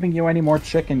not giving you any more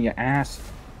chicken, you ass.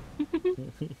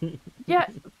 Yeah,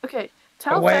 okay.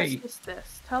 Tell Away. Festus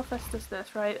this. Tell Festus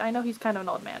this, right? I know he's kind of an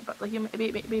old man, but like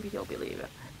maybe he'll believe it.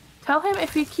 Tell him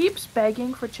if he keeps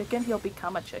begging for chicken, he'll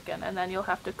become a chicken, and then you'll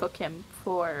have to cook him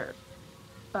for,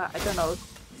 I don't know,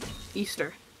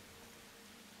 Easter.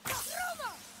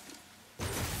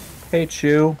 Hey,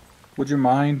 Chew. Would you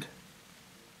mind?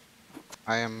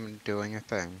 I am doing a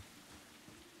thing.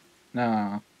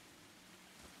 Nah.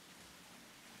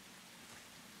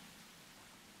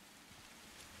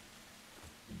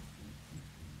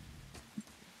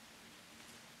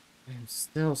 I'm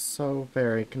still so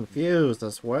very confused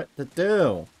as what to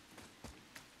do.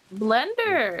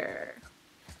 Blender!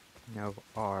 No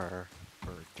R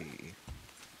or D.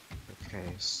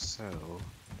 Okay, so...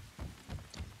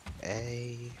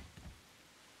 A...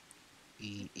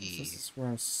 E... This is where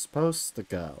I'm supposed to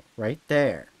go. Right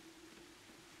there.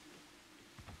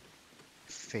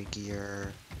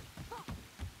 Figure...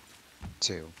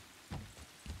 2.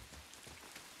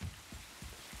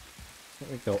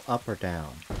 Let me go up or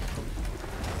down?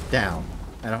 Down.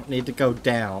 I don't need to go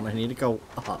down. I need to go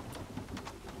up.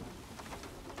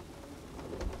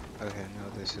 Okay, no,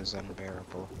 this is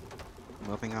unbearable.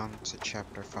 Moving on to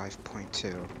chapter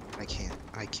 5.2.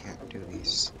 I can't do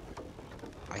these.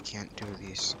 I can't do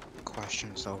these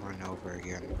questions over and over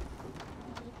again.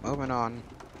 Moving on.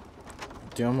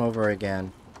 Do them over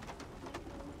again.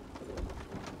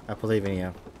 I believe in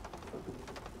you.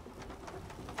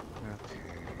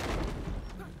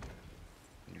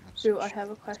 Do I have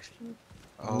a question?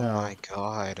 Oh No. my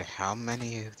god, how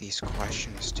many of these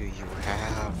questions do you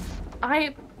have?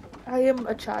 I am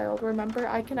a child, remember?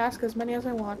 I can ask as many as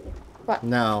I want. But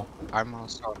No. I'm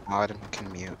also a mod and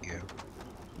can mute you.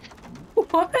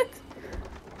 what?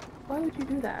 Why would you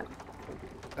do that?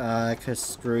 'Cause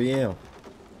screw you.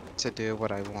 To do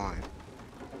what I want.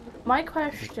 My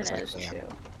question Because I is, can. Chew.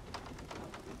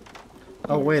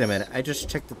 Oh, wait a minute. I just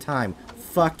checked the time.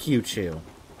 Fuck you, Chew.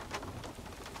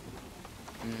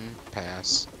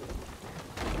 Pass.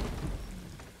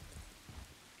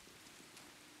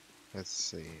 Let's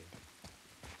see.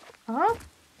 Huh?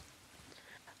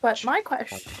 But my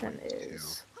question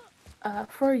is,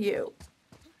 for you,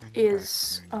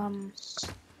 is,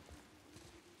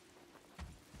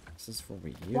 This is where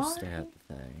we used to why? have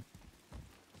the thing.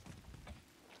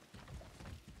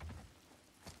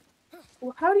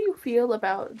 Well, how do you feel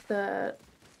about the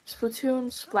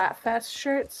Splatoon Splatfest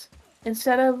shirts?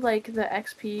 Instead of like the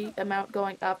XP amount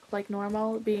going up like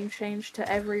normal, being changed to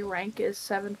every rank is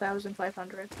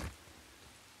 7,500.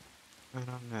 I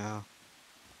don't know.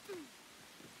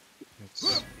 Let's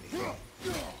see.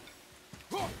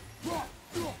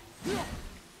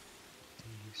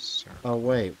 These are... Oh,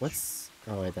 wait. What's...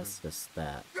 Oh, wait. That's just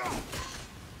that.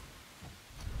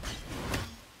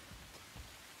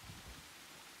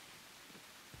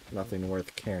 Nothing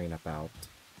worth caring about.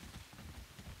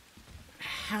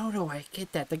 How do I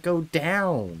get that to go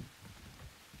down?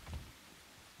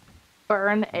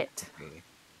 Burn it.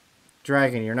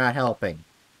 Dragon, you're not helping.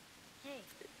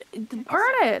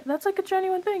 Burn it! That's like a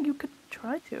genuine thing. You could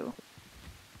try to.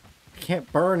 I can't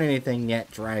burn anything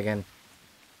yet, Dragon.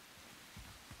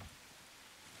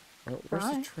 Oh, where's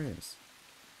the Try. trays?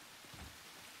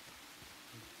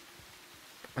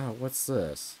 Oh, what's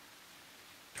this?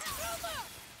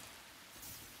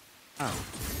 Oh.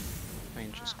 I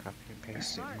can just copy and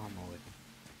paste it normally.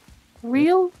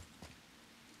 Real?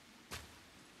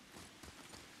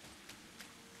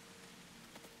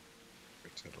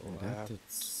 To the Oh, that left. did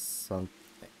something.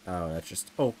 Oh, that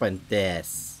just opened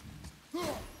this.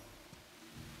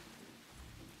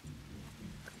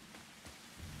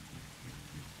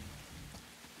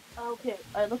 Okay,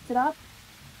 I looked it up.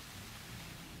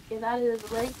 Okay, that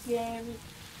is ranked game.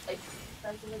 Like,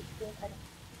 that's a ranked game.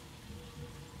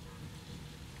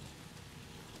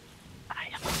 I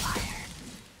am a liar.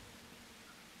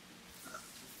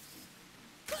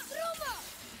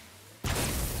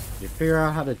 Did you figure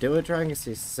out how to do it, Dragon? You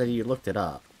said you looked it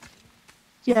up.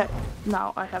 Yeah,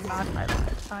 no, I have not. I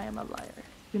lied. I am a liar.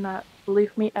 Do not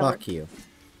believe me ever. Fuck you.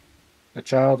 The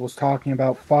child was talking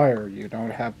about fire. You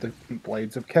don't have the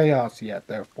Blades of Chaos yet,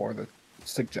 therefore the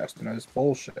suggestion is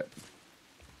bullshit.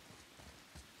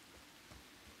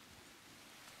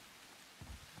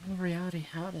 In reality,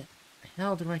 how the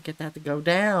hell do I get that to go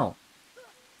down?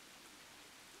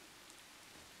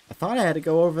 I thought I had to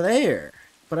go over there,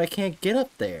 but I can't get up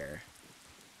there.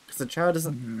 Because the child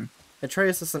doesn't...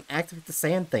 Atreus doesn't activate the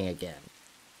sand thing again.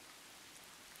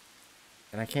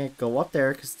 And I can't go up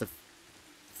there because the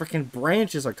freaking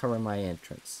branches are covering my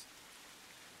entrance.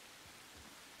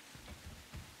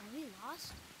 Are we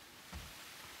lost?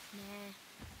 Nah.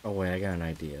 Oh wait, I got an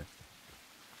idea.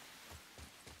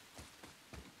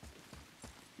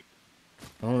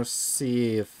 I want to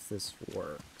see if this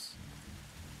works.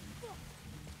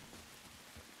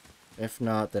 If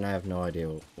not, then I have no idea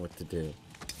what to do.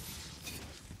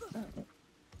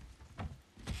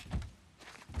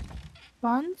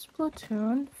 Fun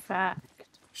Splatoon fact.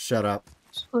 Shut up.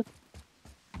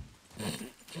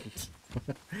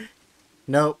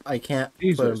 Nope, I can't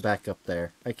put him back up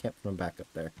there. I can't put him back up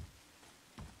there.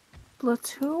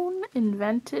 Splatoon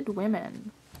invented women.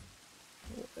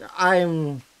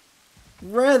 I'm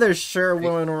rather sure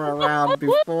women were around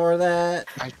before that.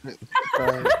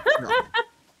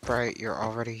 Bright, you're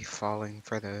already falling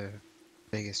for the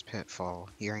biggest pitfall.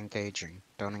 You're engaging.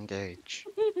 Don't engage.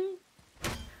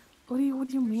 What do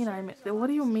you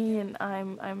mean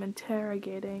I'm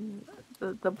interrogating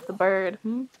the bird?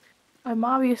 I'm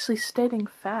obviously stating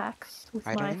facts with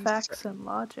my facts and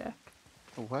logic.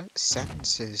 What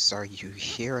sentences are you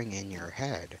hearing in your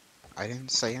head? I didn't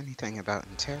say anything about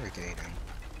interrogating.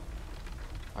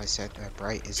 I said that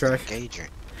Bright is engaging.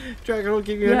 Dragon will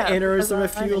give you an aneurysm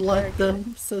if you let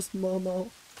them, says Momo.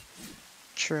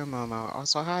 True, Momo.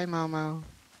 Also, hi, Momo.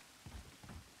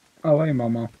 Oh, hey,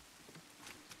 Momo.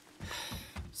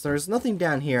 So there's nothing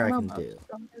down here I can do.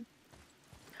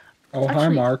 Oh, hi,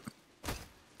 Mark.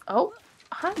 Oh,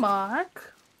 hi,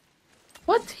 Mark.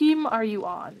 What team are you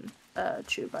on,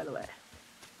 Chew, by the way?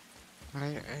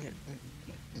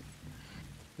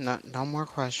 No more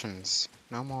questions.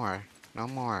 No more. No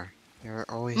more. There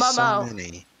are always Momo. so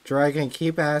many. Dragon,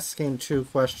 keep asking 2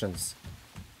 questions.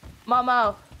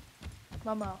 Momo.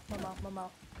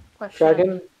 Question.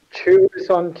 Dragon, choose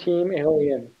on Team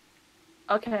Alien.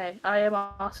 Okay, I am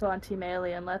also on Team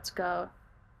Alien. Let's go.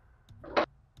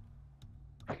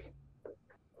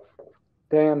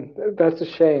 Damn, that's a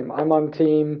shame. I'm on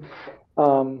Team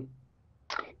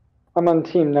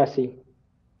Nessie.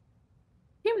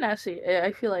 Team Nessie,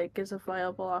 I feel like, is a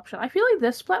viable option. I feel like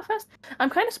this Splatfest, I'm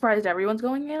kind of surprised everyone's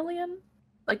going Alien.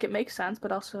 Like, it makes sense,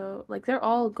 but also, like, they're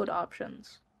all good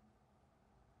options.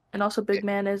 And also, Big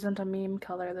Man isn't a meme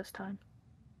color this time.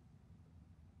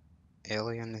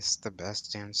 Alien is the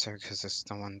best answer because it's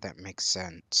the one that makes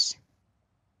sense.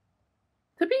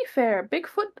 To be fair,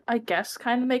 Bigfoot, I guess,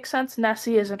 kind of makes sense.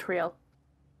 Nessie isn't real.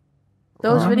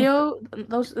 Those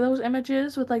those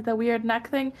images with, like, the weird neck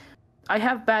thing, I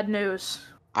have bad news.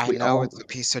 I know it's a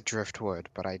piece of driftwood,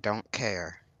 but I don't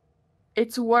care.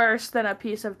 It's worse than a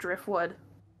piece of driftwood.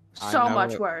 So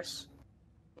much worse.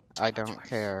 I don't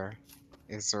care.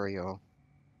 It's real.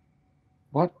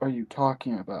 What are you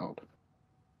talking about,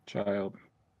 child?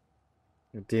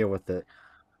 Deal with it.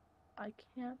 I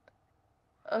can't.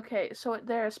 Okay, so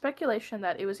there's speculation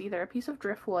that it was either a piece of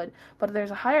driftwood, but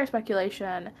there's a higher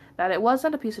speculation that it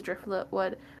wasn't a piece of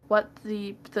driftwood. What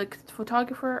the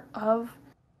photographer of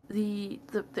the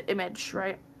image,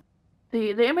 right?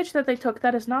 The image that they took,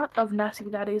 that is not of Nessie,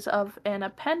 that is of an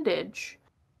appendage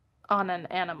on an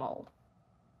animal.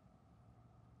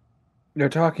 You're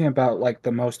talking about, like,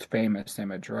 the most famous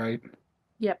image, right?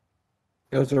 Yep.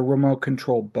 It was a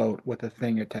remote-controlled boat with a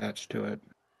thing attached to it.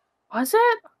 Was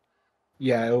it?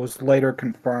 Yeah, it was later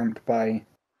confirmed by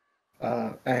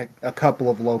a couple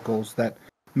of locals that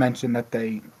mentioned that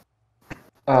they...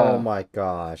 oh my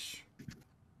gosh.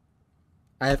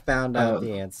 I found out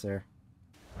the answer.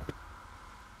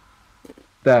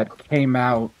 That came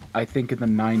out, I think, in the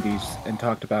 90s and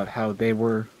talked about how they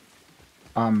were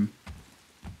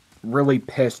really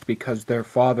pissed because their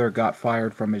father got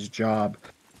fired from his job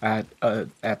at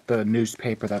the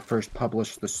newspaper that first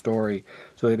published the story.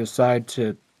 So they decided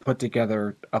to put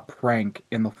together a prank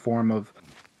in the form of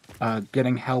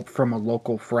getting help from a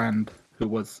local friend who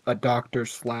was a doctor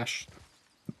slash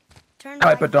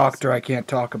type of doctor I can't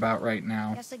talk about right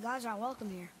now. Guess the gods are welcome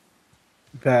here.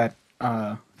 That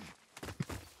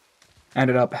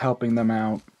ended up helping them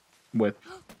out with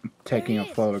taking a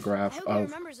photograph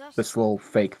of this little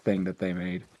fake thing that they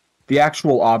made. The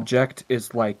actual object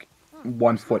is like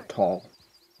 1 foot tall.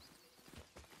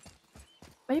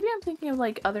 Maybe I'm thinking of,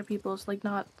 like, other people's, like,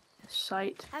 not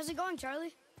sight. How's it going,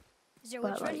 Charlie? Is there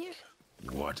But, witch right like, here?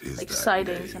 What is like that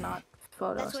sightings name? and not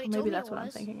photos. That's what he So told maybe me that's it what I'm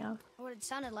was. thinking of. Or what it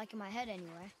sounded like in my head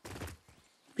anyway.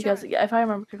 Because yeah, if I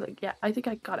remember correctly, yeah, I think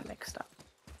I got it mixed up.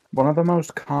 One of the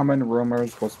most common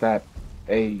rumors was that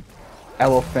a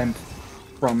elephant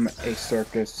from a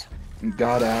circus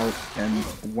got out and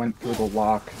went through the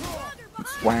lock, and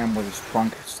swam with his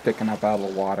trunk sticking up out of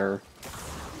the water.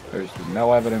 There's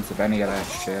no evidence of any of that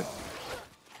shit.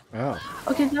 Oh.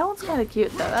 Okay, that one's kind of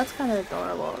cute though. That's kind of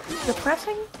adorable.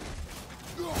 Depressing,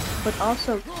 but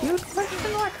also cute?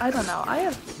 Question mark? I don't know. I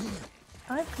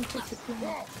have conflicted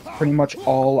feelings. Pretty much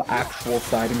all actual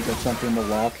sightings of something in the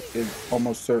lock is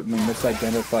almost certainly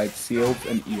misidentified seals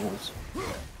and eels.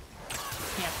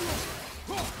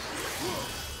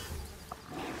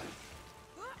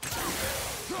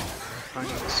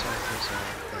 Finding surface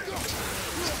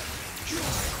that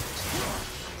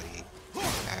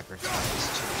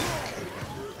advertised to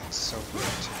that's so weird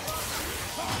to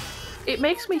me. It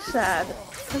makes me sad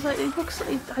because it looks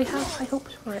like I have high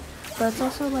hopes for it, but it's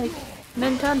also like,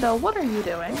 Nintendo, what are you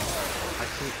doing? I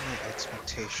keep my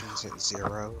expectations at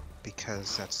 0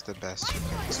 because that's the best you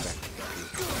can expect it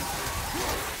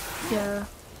to be. Yeah.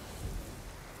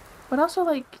 But also,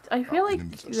 like, I feel like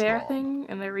enemies are their strong. thing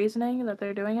and their reasoning that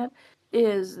they're doing it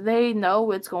is they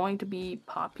know it's going to be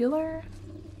popular.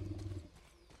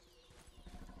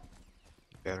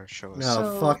 Better show us. No,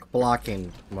 So- fuck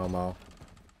blocking, Momo.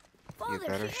 You Father,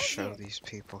 better he is show here. these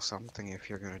people something if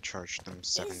you're gonna charge them It's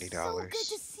so good $70. to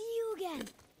see you again.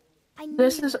 I knew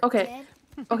This you is were okay. dead.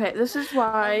 Okay, this is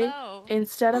why Hello.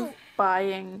 instead of Oh.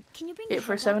 buying Can you bring it the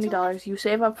for head back to life? $70, you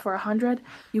save up for $100.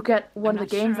 You get one of not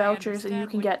the game sure I vouchers, and you understand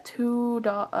can what- get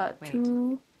Wait.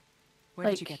 two Where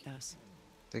did you like, get those?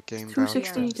 The game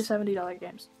 $260 vouchers. to $70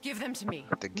 games. Give them to me.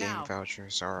 The game now.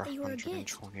 vouchers are They were a gift.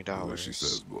 $120. What she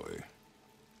says, boy.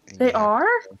 and They you have are?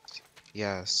 both-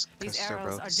 Yes, These because they're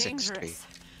arrows both are 60. dangerous.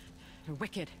 They're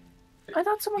wicked. I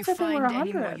thought someone You said they were find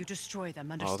any more, 100. you destroy them.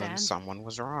 Well, then Understand? someone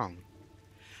was wrong.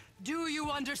 Do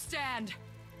you understand?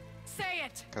 Say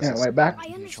it. 'Cause Anyway, it's back- I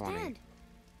 120. understand.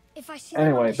 If I see them, I'll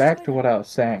Anyway, back destroy to them. what I was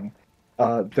saying.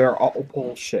 They're all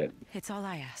bullshit. It's all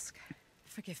I ask.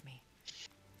 Forgive me.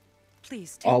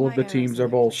 Please take All my of the arrows teams in are their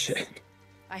place. bullshit.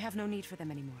 I have no need for them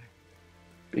anymore.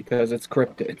 Because it's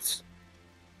cryptids.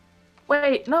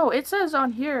 Wait, no, it says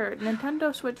on here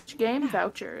Nintendo Switch game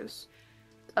vouchers.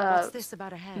 What's this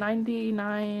about a head?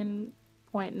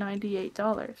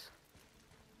 $99.98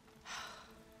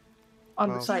 on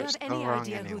Well, the Do you site. have still any wrong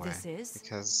idea who anyway, this is?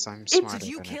 because I'm It's- smarter Did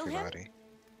you than kill him? everybody.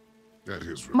 At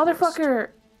his request, Motherfucker,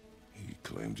 he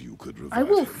claimed you could revive I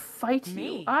will him. fight you.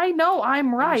 Me? I know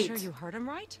I'm Are right. you sure you heard him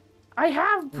right? I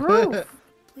have proof.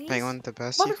 Please? Penguin, the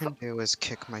best you can do is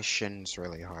kick my shins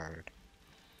really hard.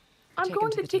 I'm Take him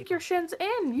going to to the kick your table. shins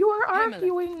in. You are Hamlet.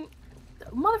 arguing.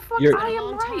 Motherfucker, You're- I Been a am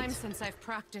long time right. since I've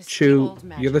practiced the Chew, old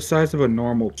magic. you're the size of a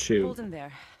normal chew. Hold him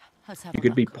there. Let's have You a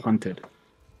could be look. punted.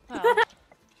 Well,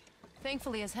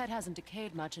 thankfully his head hasn't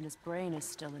decayed much and his brain is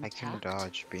still I intact. can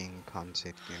dodge being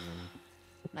punted, you know.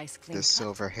 Nice clean The cut.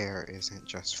 silver hair isn't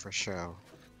just for show.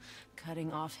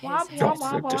 Cutting off his Womp, head. womp, Just a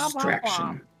womp, womp, womp,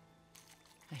 distraction.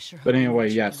 I sure But hope you anyway,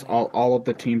 manage yes, to all of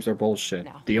the teams are bullshit.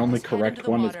 Now, The put only his head into correct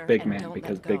the one is water Big and Man, don't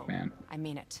because let Big go. Man. I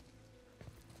mean it.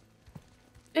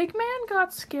 Big Man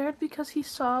got scared because he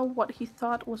saw what he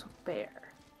thought was a bear.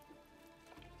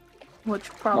 Which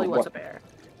probably No, was what- a bear.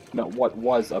 No, what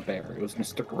was a bear? It was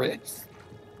Mr. Grizz.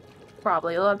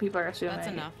 Probably. A lot of people are assuming That's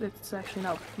enough. it's actually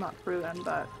not proven,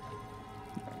 but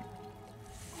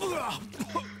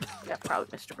yeah,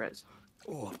 probably Mr. Grizz.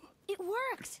 It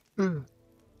worked.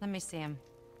 Let me see him.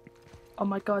 Oh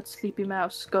my god, Sleepy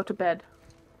Mouse, go to bed.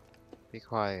 Be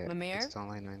quiet. Mimir? It's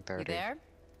only 9:30. You there?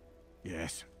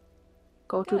 Yes.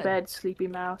 Go to Good. bed, Sleepy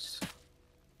Mouse.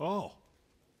 Oh.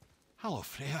 Hello,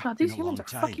 Freya. God, these Been a long humans are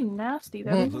time. fucking nasty.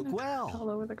 They're You leaving look their well. trash all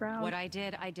over the ground. What I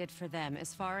did for them.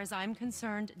 As far as I'm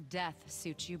concerned, death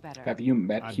suits you better. Have you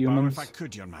met I'd bow humans? if I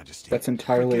could, Your Majesty. That's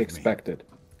entirely Forgive me. expected.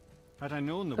 Had I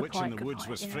known the Good witch point, in the good woods point,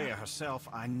 was yeah. Freya herself,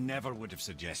 I never would have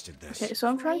suggested this. Okay, so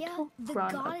I'm trying Freya? to The run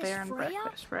a goddess bear and Freya?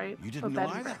 breakfast, right? You A didn't bed know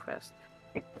and either? breakfast.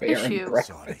 Bear and Issue.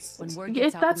 breakfast. When word Yeah,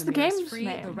 gets out that's in the Mimir's game's free,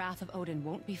 name. the wrath of Odin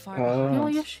won't be far The behind.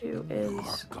 only issue You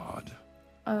are is, God.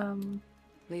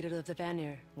 Leader of the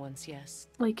Vanir, once yes,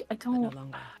 like, I but no don't.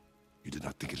 longer. You did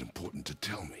not think it important to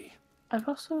tell me. I've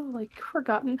also, like,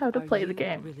 forgotten how to Are play the you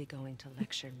game. really going to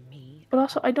lecture me? But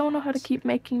also, I don't know how to about- keep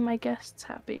making my guests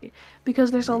happy.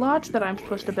 Because there's a lodge that I'm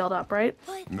supposed to build up, right?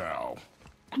 Now,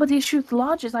 But the issue with the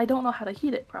lodge is I don't know how to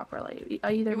heat it properly.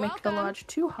 I either You're make the welcome. lodge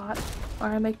too hot, or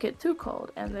I make it too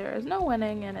cold, and there is no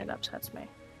winning, and it upsets me.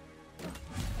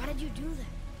 Why did you do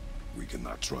that? we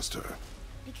cannot trust her.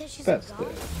 Because she's That's a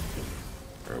god.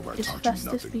 Everybody Is taught you Festus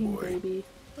nothing, being boy. baby?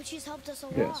 But she's helped us a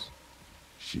lot. Yes.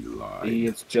 She lied. He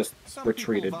is just Some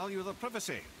retreated. people value their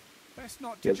privacy. Best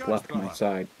not He to has judge, left brother. my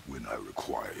side. When I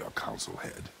require your council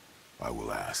head, I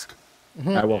will ask.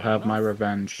 I will have my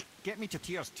revenge. Get me to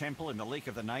Tyr's temple in the Lake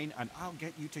of the Nine, and I'll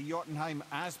get you to Jotunheim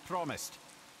as promised.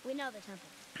 We know the temple.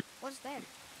 What's there?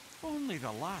 Only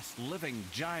the last living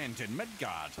giant in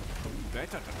Midgard.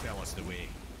 Better to tell us the way.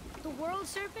 The world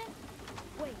serpent?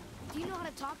 Wait, do you know how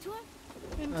to talk to him?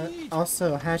 Indeed.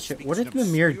 Also, Hatchet, Speaks what did an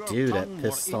Mimir obscure do that tongue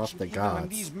pissed more off the ancient even than gods?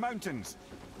 These mountains.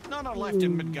 None are left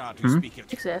in Midgard who speak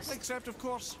it. Exists. Except, of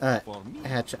course, for me.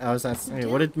 Hatchet, I was asking,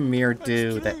 what did Mimir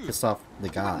do that pissed off the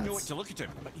You wouldn't know it gods? to look at him,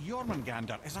 but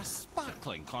Jormungandr is a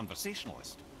sparkling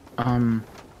conversationalist.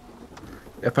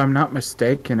 If I'm not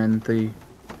mistaken, in the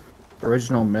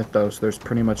original mythos, there's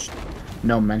pretty much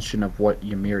no mention of what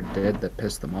Ymir did that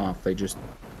pissed them off. They just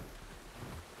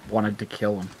wanted to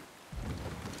kill him.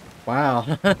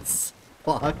 Wow, that's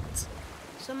fucked.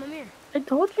 So Mimir, I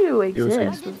told you He was it a-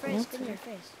 what exists. did Frey spit in your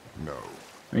face? No.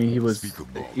 I mean, he was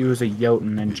a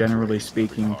Jotun, and generally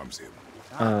speaking,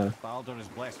 Baldur is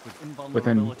blessed with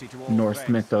within invulnerability to all Norse threats,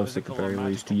 mythos at the physical or very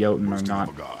least, magical. Jotun are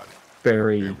not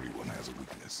very,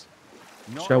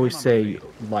 Not shall we him, I'm say,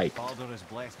 afraid. liked, Baldur is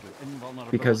blessed with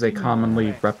invulnerability because they to all commonly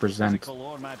threats, represent physical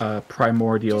or magical.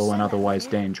 primordial and otherwise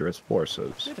dangerous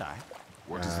forces. Did I?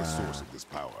 What is the source of this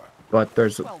power? But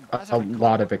there's a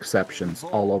lot of exceptions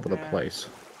all over the place.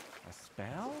 A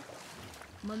spell?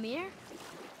 Mimir?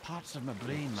 Parts of my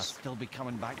brain must still be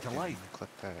coming back to life. Click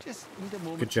that. Just need a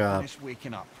moment Good to job. finish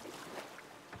waking up.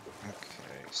 Okay,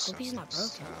 so Hope he's not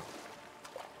broken.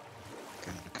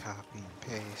 Gonna copy and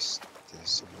paste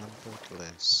this numbered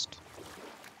list.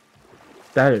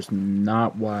 That is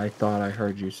not what I thought I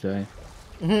heard you say.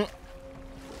 Go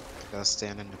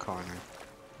stand in the corner.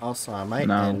 Also, I might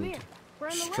No. end Mimir, we're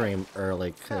on the way. stream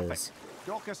early because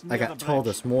Dock us I near got the told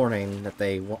bridge. this morning that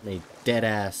they want me dead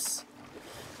ass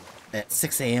at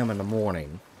 6 a.m. in the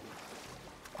morning.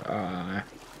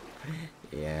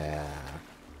 Yeah.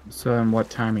 So then what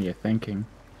time are you thinking?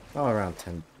 Oh, around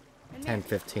 10, Mimir,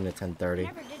 10:15 to you 10:30.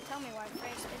 never did tell me why Frey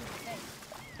spit in your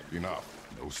face. Enough.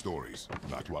 No stories.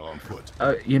 Not while on foot.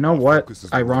 You know what? Focus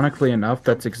is Ironically enough,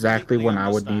 that's exactly when I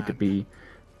would need to understand. be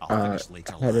I'll finish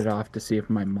later, headed lad. off to see if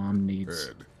my mom needs.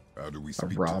 Ed, how do we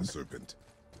speak to Rob. the serpent?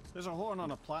 There's a horn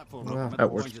on a platform. Well, up the that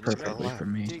middle works point of the perfectly bridge. for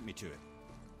me. Take me to it.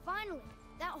 Finally,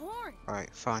 that horn.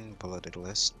 Alright, fine bulleted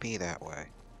list. Be that way.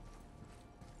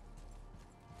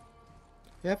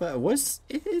 Yeah, but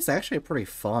it is actually pretty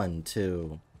fun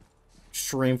to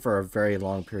stream for a very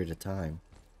long period of time.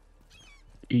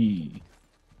 E.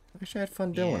 Actually, I had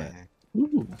fun doing it.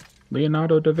 Ooh,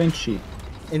 Leonardo da Vinci.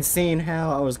 And seeing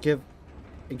how I was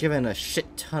given a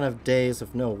shit ton of days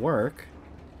of no work,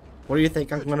 what do you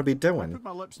think I'm going to be doing? Put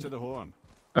my lips to the horn.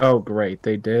 Oh, great,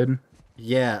 they did.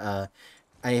 Yeah,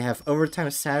 I have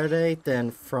overtime Saturday, then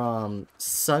from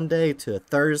Sunday to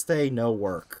Thursday, no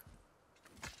work.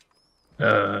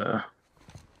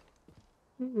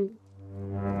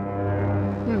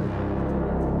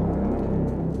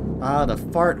 Ah, the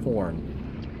fart horn.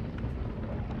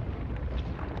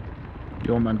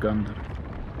 Jormungandr.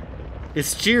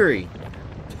 It's Jiri.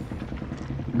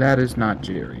 That is not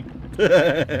Jiri.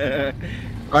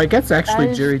 I guess actually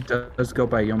That is- Jiri does go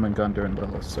by Jormungandr in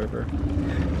the server.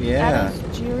 Yeah. That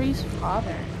is Jiri's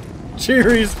father.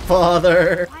 Jiri's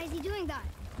father. Why is he doing that?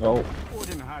 Oh,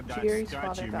 Odin had that Tyr's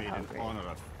father statue got made in hungry. honor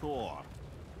of Thor.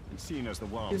 And seeing as the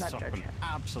Do world not judge serpent him.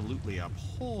 absolutely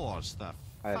abhors the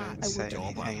I fat didn't say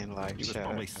jobber, anything in live he was chat.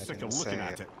 probably I sick didn't of looking say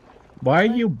at it. it. why are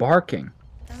you barking?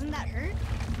 Doesn't that hurt?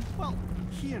 Well,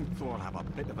 he and Thor have a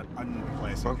bit of an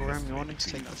unpleasant Program, history you want to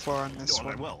between take the them. floor on this Oh,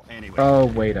 one? well, anyway. Oh,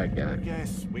 wait, I get I it.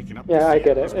 guess waking up Yeah, to I see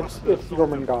get was it. worse It's than the thought of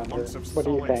Jormungandr. lumps of What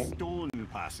do you solid think? stone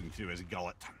passing through his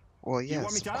gullet. Well, You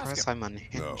want me yes, to ask because him? I'm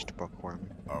unhinged, Bookworm.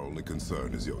 Our only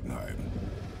concern is Jotunheim.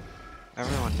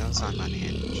 Everyone knows I'm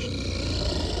unhinged.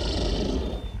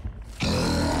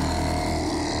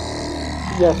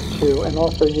 Yes, too. And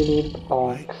also you need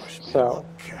planks, so.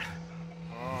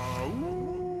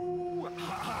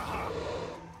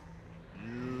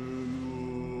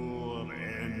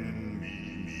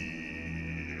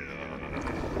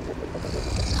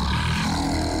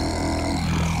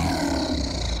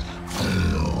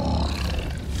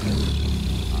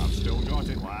 I've still got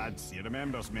it, lads. He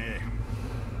remembers me.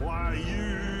 Why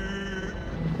you?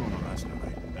 Oh no, that's not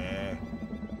right.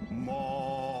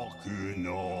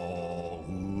 Mokuno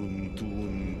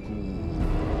Huntunku.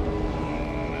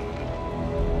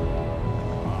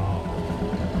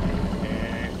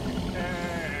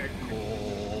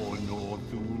 Eko no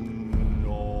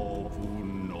Tunno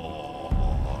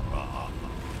Funora.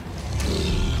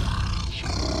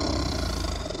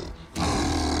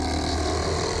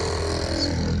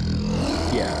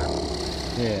 Yeah.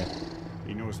 Yeah.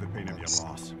 He knows the pain of your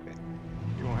loss.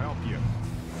 He will help you.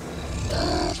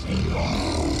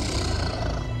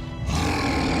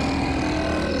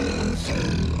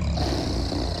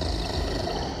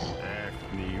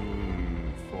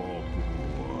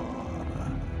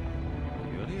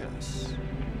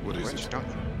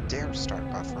 start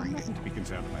buffering. Nothing to be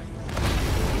concerned about.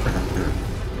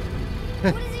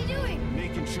 What is he doing?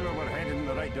 Making sure we're heading in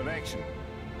the right direction.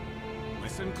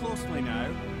 Listen closely now.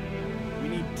 We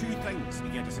need two things to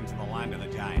get us into the land of the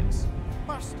giants.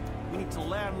 First, we need to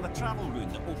learn the travel rune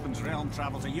that opens realm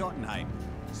travel to Jotunheim.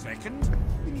 Second,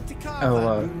 we need to carve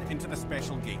that rune into the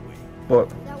special gateway.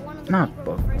 Not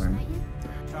bookworm.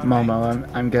 Momo,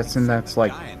 I'm guessing that's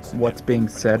like what's being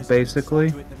said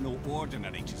basically. No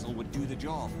ordinary chisel would do the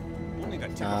job. Only the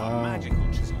tip of a magical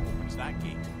chisel opens that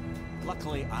gate.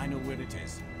 Luckily, I know where it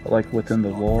is. Like within the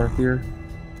lore here.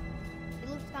 He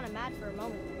looked kind of mad for a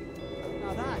moment.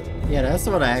 Now that. Yeah, that's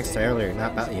what I asked earlier,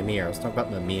 not about Ymir. I was talking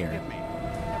about Mimir.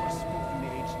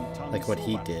 Like what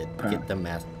he did to get the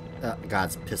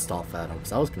gods pissed off at him,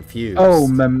 because I was confused. Oh,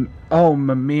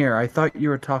 Mimir. I thought you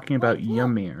were talking about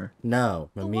Ymir. No,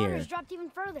 The Mimir. water's dropped even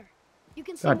further. You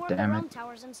can see God more of the damn it. realm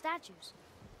towers and statues.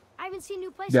 I haven't seen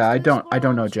new places. Yeah, I to don't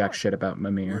explore know on jack shore. shit about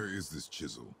Mimir. Where is this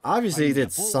chisel? Obviously he Find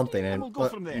did the boat, something, and and we'll go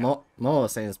but from there. Mo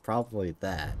was saying it's probably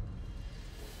that.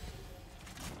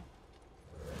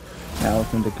 Now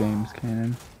it's into games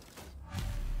canon.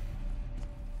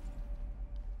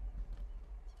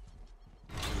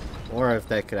 Or if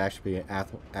that could actually be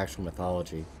actual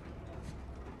mythology.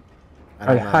 I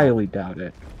don't know. highly doubt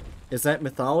it. Is that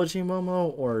mythology,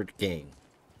 Momo, or game?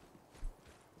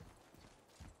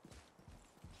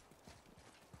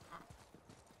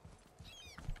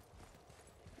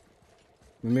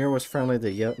 Mimir was friendly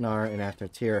to Jotnar, and after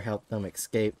Tyr helped them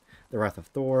escape the wrath of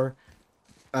Thor.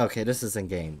 Okay, this is in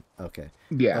game. Okay.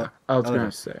 Yeah, I was Odin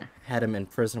gonna say. had him in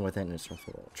prison within his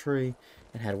little tree,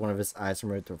 and had one of his eyes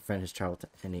removed to prevent his travel to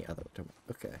any other.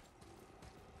 Okay.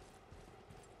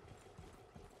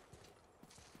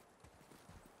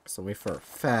 So we, for a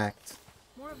fact,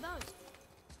 More of those.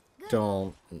 Good.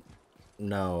 don't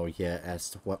know yet as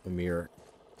to what Mimir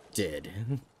did.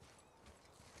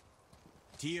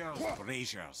 Tyr's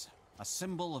braziers, a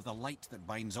symbol of the light that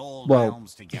binds all Well,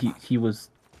 realms together. he was.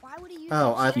 Why would he use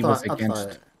Oh, I He was thought.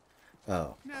 against.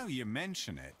 Oh, Now you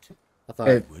mention it. I thought.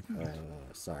 It-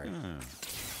 Sorry.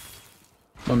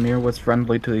 Mimir was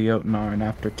friendly to the Jotnar, and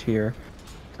after Tyr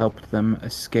helped them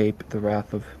escape the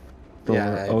wrath of Thor,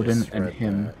 Yeah, I Odin, just and read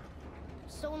him. that.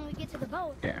 So when we get to the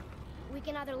boat, Yeah. we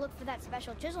can either look for that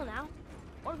special chisel now,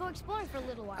 or go exploring for a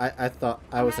little while. I thought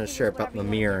I I'm wasn't happy sure with about whatever you wanna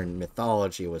Mimir do. and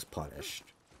mythology was punished.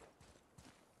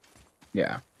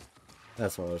 Yeah.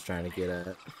 That's what I was trying to get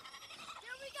at.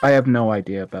 I have no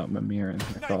idea about Mimir and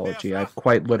mythology. I've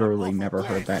quite literally never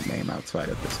heard that name outside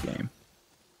of this game.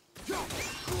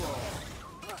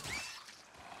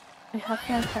 I have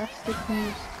fantastic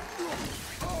news.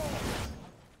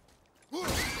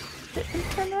 The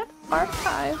Internet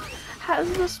Archive has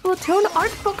the Splatoon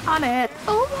art book on it!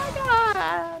 Oh my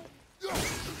god!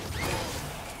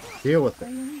 Deal with it.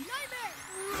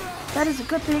 That is a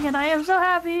good thing and I am so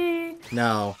happy!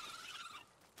 No,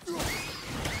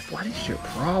 What is your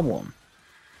problem?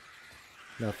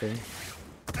 nothing.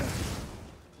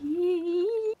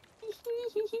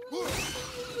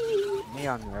 Me,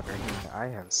 on the other hand, I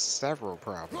have several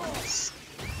problems.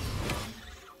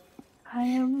 I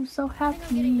am so happy.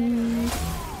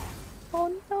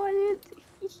 Oh no, I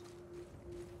didn't.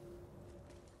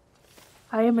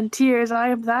 I am in tears. I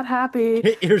am that happy.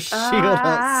 Hit your shield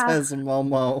Ah. out, says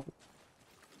Momo.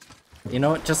 You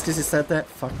know what? Just because you said that,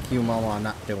 fuck you, Momo. I'm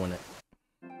not doing it.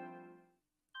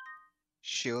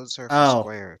 Shields are for Oh.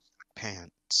 squares.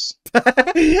 Pants.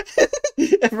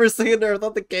 For a second there, I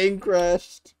thought the game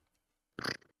crashed.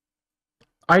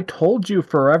 I told you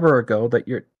forever ago that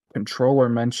your controller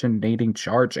mentioned needing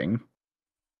charging.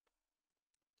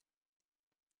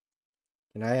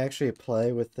 Can I actually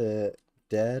play with the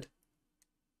dead?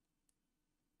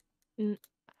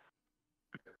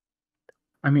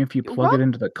 I mean, if you plug it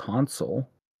into the console.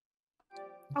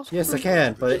 Yes, I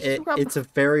can, but it's a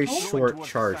very Go short towards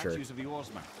the charger. statues of the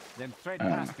oarsmen, then thread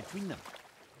past between them.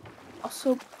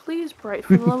 Also, please, Bright,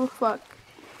 for the love of fuck,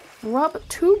 rub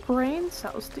 2 brain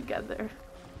cells together.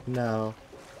 No.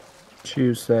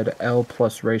 Chu said L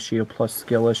plus ratio plus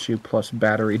skill issue plus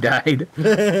battery died. Come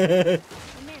here.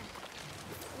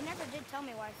 You never did tell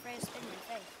me why Freya spit in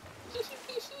your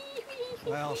face.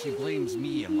 Well, she blames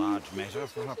me in large measure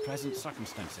for her present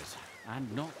circumstances,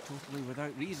 and not totally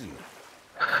without reason.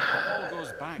 It all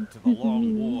goes back to the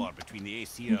long war between the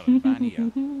Aesir and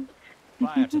Vanir.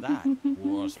 Prior to that,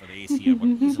 wars for the Aesir were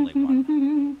easily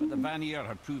won, but the Vanir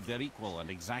had proved their equal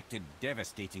and exacted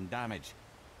devastating damage.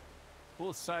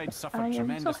 Both sides I suffered am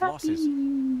tremendous so losses, happy.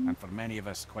 and for many of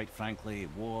us, quite frankly,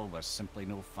 war was simply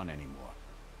no fun anymore,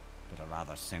 but a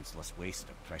rather senseless waste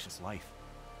of precious life.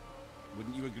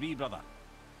 Wouldn't you agree, brother?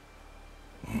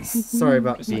 Sorry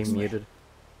about being muted.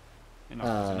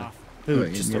 Who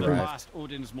Wait, just you're arrived? Last,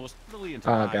 Odin's most brilliant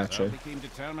gotcha. advisor became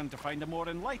determined to find a more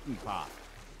enlightened path.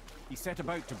 He set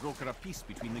about to broker a peace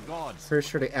between the gods. Pretty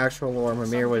sure the actual lore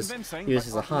Mimir was used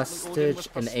as a hostage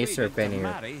in the Aesir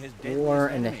Vanir. War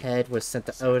in the head was sent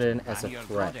to Odin as a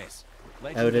threat.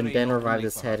 Odin then revived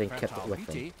his head and kept it with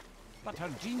him. But her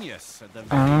genius at the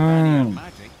very Vanir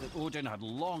magic that Odin had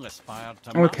long aspired to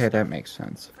master. Okay, that makes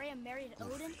sense. Freya married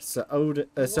Odin?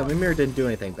 So Mimir didn't do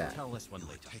anything bad. Tell this one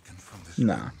later.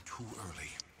 Nah. Too early.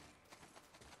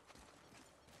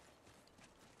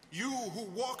 You who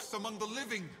walks among the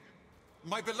living,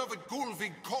 my beloved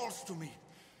Gulvig calls to me.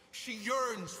 She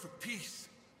yearns for peace,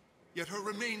 yet her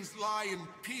remains lie in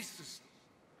pieces.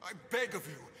 I beg of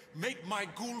you, make my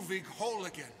Gulvig whole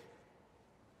again.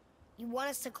 You want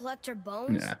us to collect her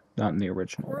bones? Yeah, not in the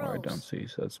original lore, I Gross. don't see,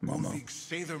 says Momo. Gulvig's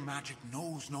Sather magic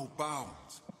knows no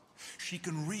bounds. She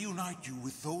can reunite you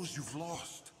with those you've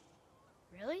lost.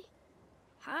 Really?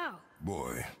 How?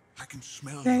 Boy, I can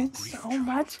smell your There's grief. so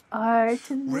much art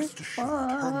in this Rest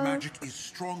assured, her book. magic is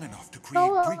strong enough to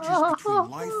create bridges between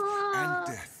life and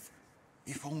death,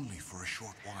 if only for a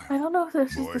short while. I don't know if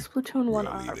this Boy, is the Splatoon 1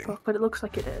 we are art leaving. book, but it looks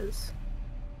like it is.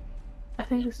 I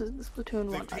think this is the Splatoon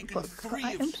 1 art Taken book. 3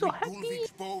 I of am so Sweet happy.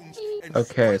 Gulvig's bones and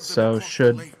Okay, spread them so across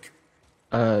the lake.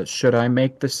 should I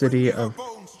make the city of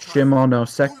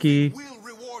Shimonoseki,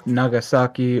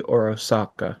 Nagasaki, or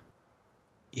Osaka?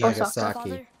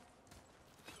 Nagasaki.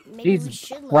 Maybe we Jesus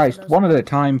should look Christ, for those one at a bones.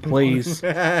 time, please.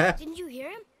 Didn't you hear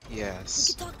him? We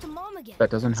Yes. could talk to Mom again. That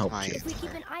doesn't help Fine. you. If we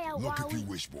keep an eye out look while if you we...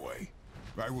 wish, boy.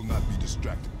 I will not be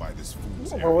distracted by this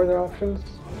fool's What were errand. the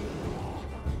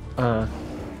options?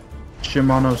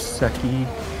 Shimonoseki,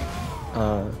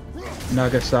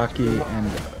 Nagasaki,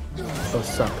 and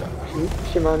Osaka.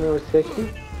 Shimonoseki?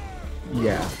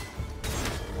 Yeah.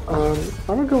 I'm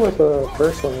gonna go with the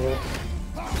first one here.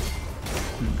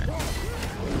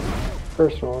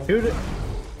 Personally.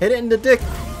 Hit it in the dick.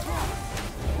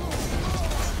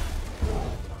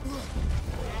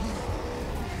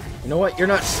 You know what? You're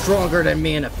not stronger than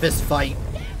me in a fist fight.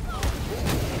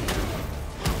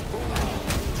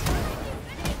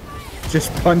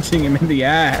 Just punching him in the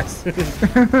ass.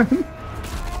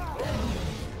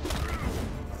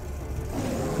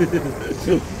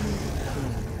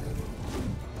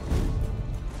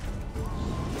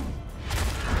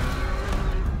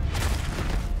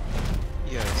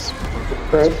 Yes.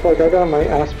 Chris, like I got my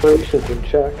aspirations in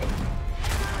check.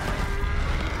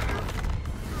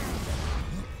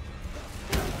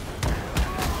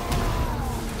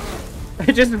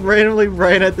 I just randomly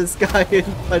ran at this guy and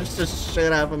punched the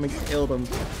shit out of him and killed him.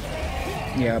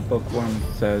 Yeah, book 1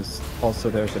 says, also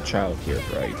there's a child here,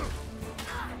 right?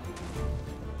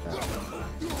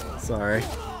 Sorry.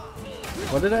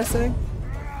 What did I say?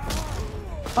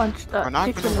 Punched, We're not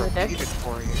kicked gonna him in the repeat dick. it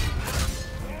for you.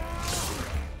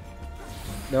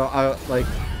 No, I like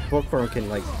Bookworm can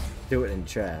like do it in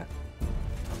chat.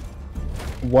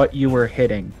 What you were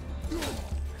hitting.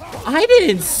 I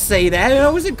didn't say that. I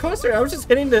wasn't concentrating. I was just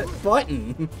hitting the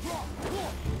button.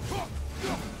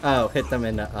 Oh, hit them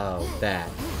in the. Oh, that.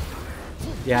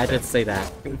 Yeah, I did say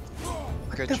that.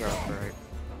 Good job, right?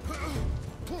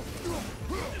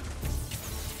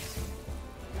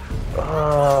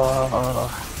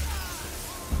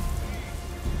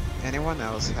 Anyone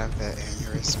else have that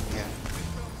aneurysm yet?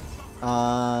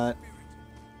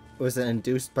 Was it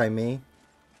induced by me?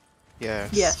 Yes.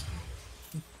 Yes.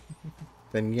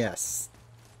 Then yes.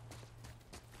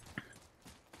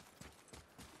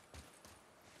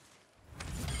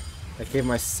 I gave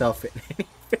myself an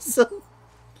aneurysm.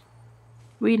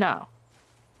 We know.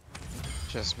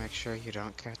 Just make sure you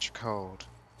don't catch cold.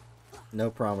 No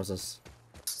promises.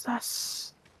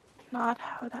 That's not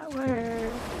how that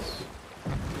works.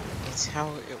 It's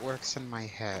how it works in my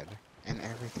head, and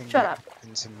everything Shut that up.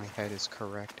 happens in my head is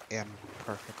correct and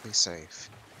perfectly safe.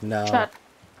 No. Shut.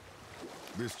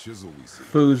 This chisel we see.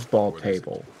 Foosball What is it?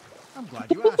 table. I'm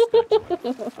glad you asked that, John. I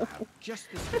have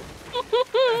just the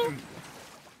same.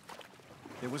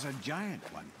 There was a giant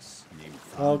once named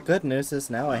Well, Thamur. good news is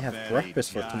now I A have very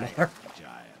breakfast for giant tomorrow.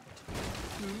 giant,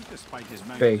 who, despite his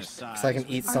mountainous Face. size, So I can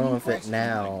eat was some of it unquestionably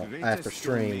now the greatest after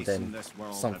stream, stonemason then this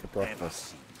world some had for ever breakfast.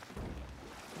 seen.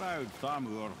 Proud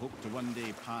Thamur hoped to one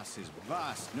day pass his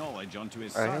vast knowledge onto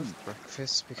his I son. have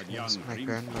breakfast because young my green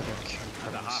grandmother fellow came at from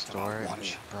the the heart of a store and warrior.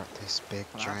 she brought this big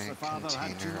Perhaps the giant father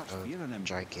had too container much fear in him, of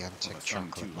gigantic or the son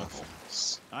chocolate too little.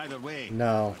 muffins. Either way,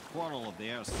 No. the quarrel of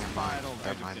the earth spiraled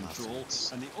They're out my of control,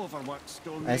 muffins. and the overworked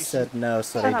stone I said no,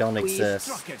 so Shut they up, don't please. exist.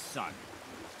 struck his son.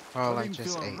 Well, I The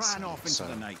just flamethrower ate ran some, off into so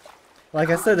the night. Like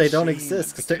I said, they don't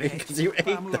exist because you ate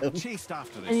them.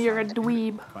 And you're a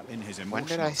dweeb. When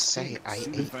did I say I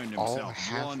ate all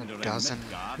half a dozen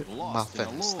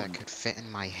muffins that could fit in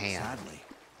my hand?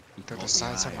 They're the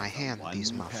size of my hand,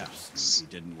 these muffins. He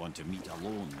didn't want to meet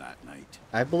alone that night.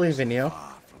 I believe in you.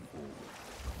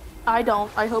 I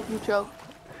don't. I hope you choke.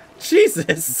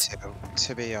 Jesus! Me too,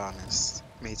 to be honest.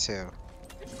 Me too.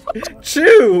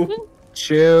 Chew!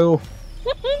 Chew.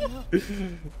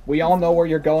 We all know where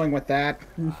you're going with that.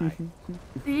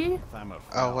 See?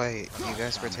 Oh wait, you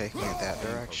guys were taking it that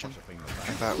direction?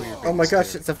 I thought we were Oh my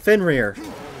gosh, it's a Fenrir.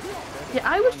 Yeah,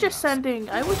 I was just sending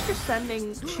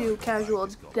Chew casual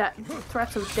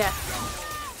threats of death.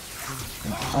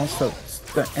 And also,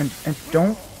 and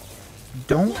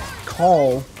don't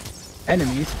call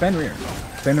enemies Fenrir.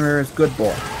 Fenrir is good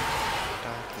boy.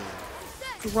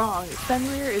 Wrong.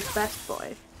 Fenrir is best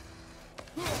boy.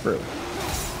 True.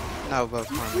 No, but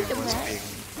for me it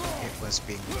was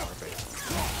being morbid.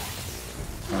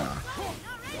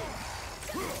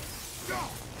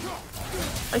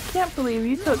 I can't believe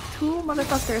you took two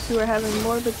motherfuckers who are having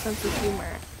morbid sense of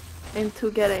humor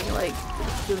into getting like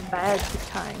the bad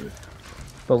kind.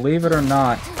 Believe it or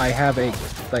not, I have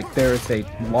there's a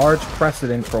large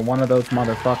precedent for one of those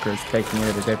motherfuckers taking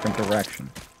it a different direction.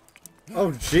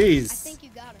 Oh jeez.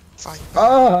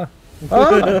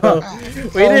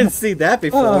 We didn't see that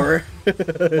before.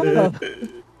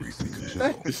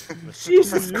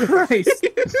 Jesus Christ!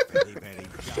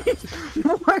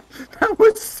 What? That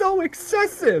was so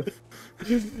excessive!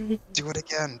 Do it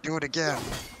again, do it again!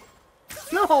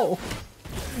 No!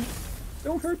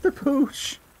 Don't hurt the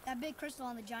pooch! That big crystal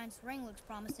on the giant's ring looks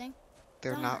promising.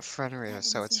 They're not Fenrir,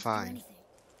 so it's fine.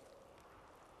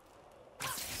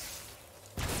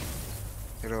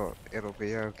 It'll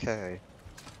be okay.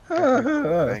 Every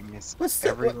little thing is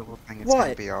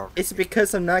gonna be alright. It's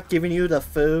because I'm not giving you the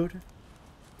food?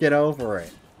 Get over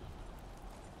it.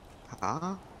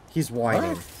 Huh? He's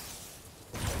whining.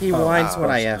 He whines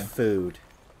when I have food.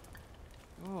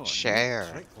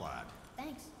 Share.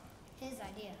 Thanks. His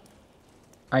idea.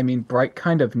 I mean, Bright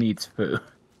kind of needs food.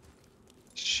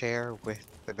 Share with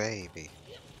the baby.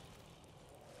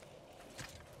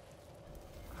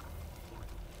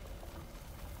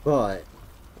 But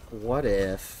what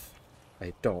if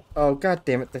I don't? Oh god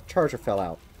damn it, the charger fell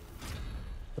out.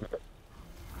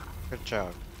 Good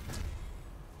job.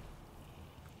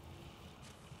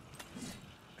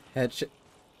 Hatchet.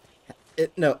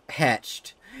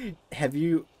 Hatched. Have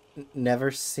you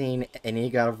never seen any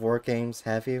God of War games,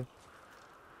 have you?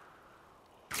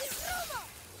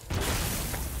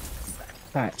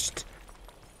 Hatched.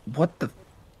 What the?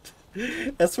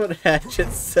 That's what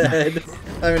Hatchet said.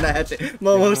 I mean, not Hatchet.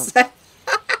 Momo said.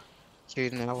 You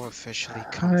now officially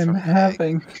come from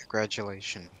having.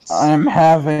 Congratulations. I'm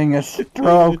having a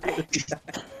stroke.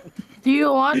 Do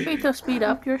you want me to speed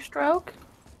up your stroke?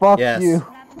 Fuck you.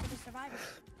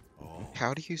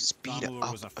 How do you speed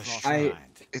up a stroke?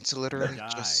 It's literally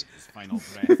just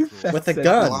with a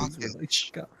gun.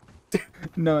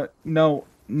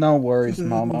 No worries,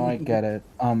 Mama. I get it.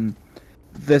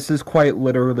 This is quite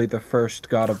literally the first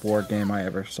God of War game I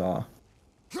ever saw.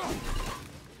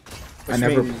 I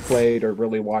never played or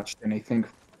really watched anything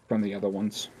from the other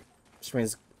ones. Which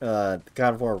means God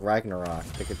of War Ragnarok,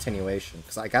 the continuation,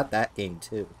 because I got that game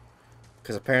too.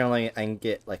 Because apparently I can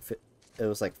get like it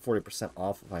was like 40%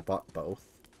 off if I bought both.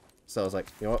 So I was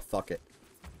like, you know what, fuck it,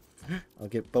 I'll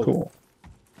get both. Cool.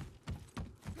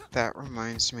 That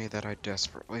reminds me that I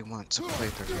desperately want to play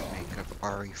the remake of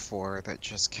RE4 that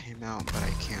just came out, but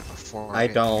I can't afford it. I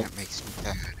don't. And it makes me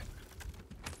sad.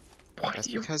 That's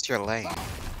because you're lame.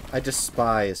 I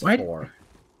despise 4.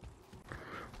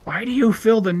 Why do you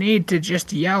feel the need to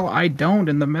just yell "I don't"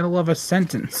 in the middle of a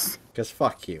sentence? Because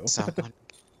fuck you. Someone...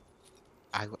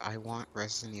 I want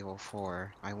Resident Evil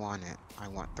 4. I want it. I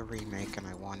want the remake and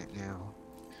I want it now.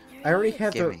 I already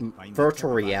have the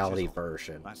virtual reality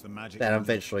version that I'm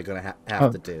eventually gonna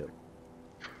have to do.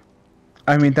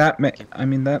 I mean that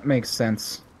makes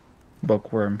sense.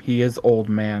 Bookworm, he is old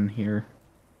man here.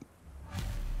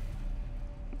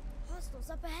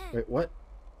 Wait, what?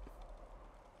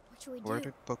 Where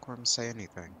did Bookworm say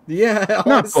anything? Yeah,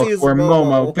 not Bookworm,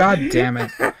 Momo. God damn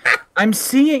it! I'm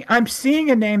seeing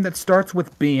a name that starts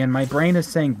with B, and my brain is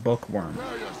saying Bookworm.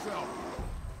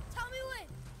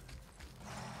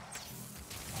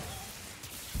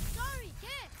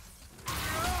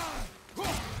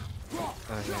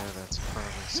 Yeah, that's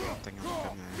probably something I'm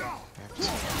gonna have to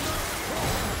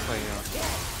play on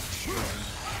stream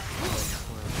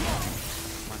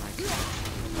when I can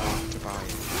to buy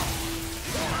it.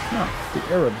 No, the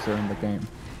Arabs are in the game.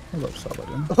 Hello,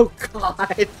 Saladin. Oh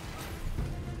god!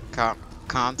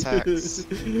 Context.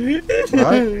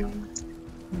 What?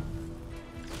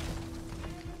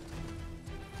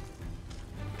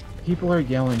 People are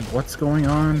yelling. What's going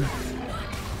on?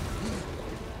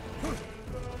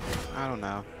 I don't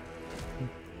know.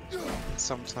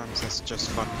 Sometimes it's just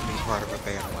fun to be part of a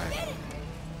bandwagon.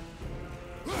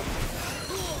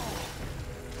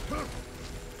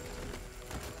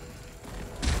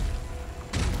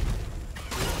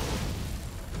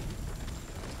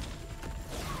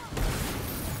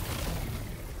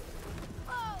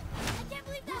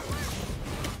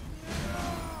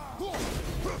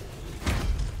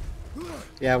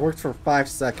 Yeah, it worked for 5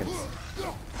 seconds.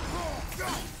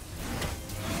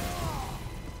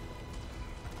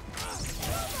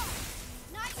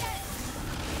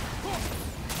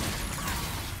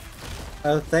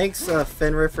 Oh, thanks,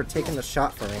 Fenrir, for taking the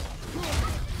shot for me.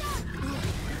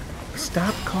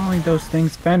 Stop calling those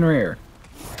things Fenrir.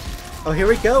 Oh, here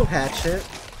we go, Hatchet.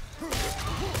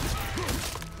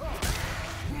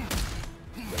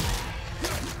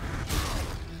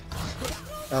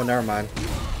 Oh, never mind.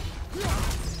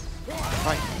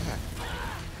 Fight back.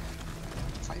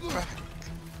 Fight back.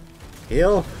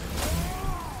 Heal.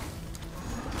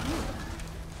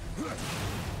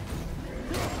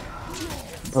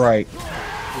 Right.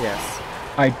 Yes.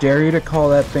 I dare you to call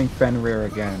that thing Fenrir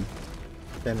again.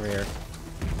 Fenrir.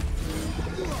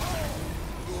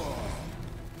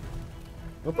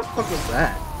 What the fuck was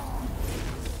that?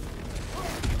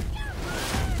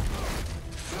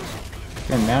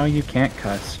 And now you can't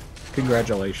cuss.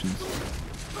 Congratulations.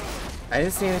 I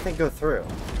didn't see anything go through.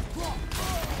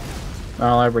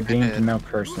 Well, I redeemed no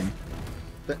cursing.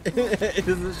 It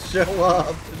doesn't show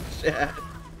up in chat.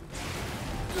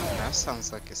 That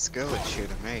sounds like a skill issue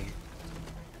to me.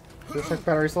 Looks like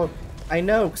battery's low. I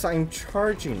know, because I'm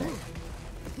charging it.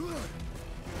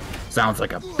 Sounds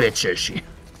like a bitch issue.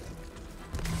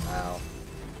 Wow.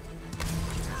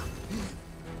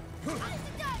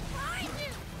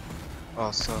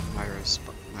 Also, my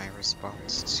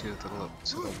response to the wolf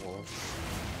evil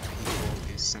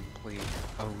is simply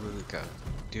Aruga.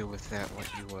 Do with that what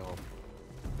you will.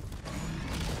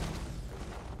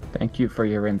 Thank you for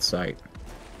your insight.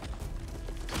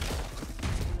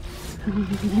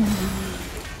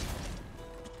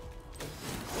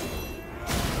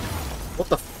 What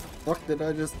the fuck did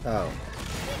I just... Oh.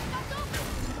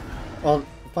 Well, the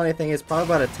funny thing is, probably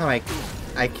by the time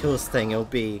I kill this thing, it'll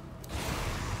be,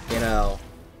 you know,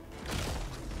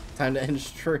 time to end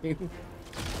stream.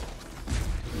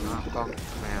 Not bump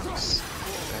mouse.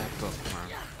 Bad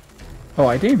bookmark. Oh,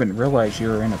 I didn't even realize you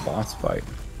were in a boss fight.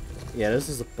 Yeah, this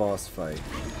is a boss fight.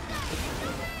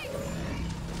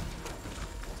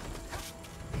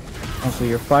 Also,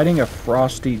 you're fighting a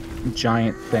frosty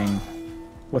giant thing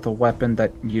with a weapon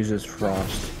that uses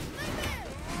frost.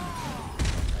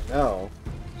 I know.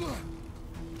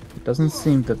 It doesn't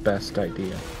seem the best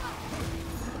idea.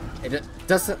 It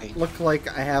doesn't look like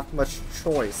I have much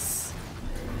choice.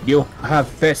 You have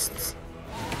fists.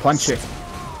 Punch it.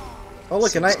 Oh,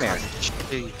 look, a nightmare.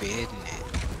 Stupid, isn't it?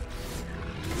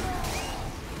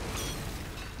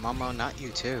 Momo, not you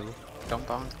too. Don't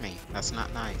bonk me. That's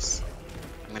not nice.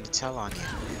 I'm gonna tell on you.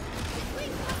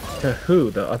 To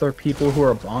who? The other people who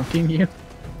are bonking you?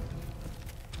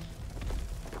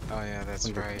 Oh yeah, that's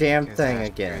right. Damn thing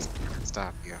again.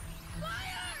 Stop you.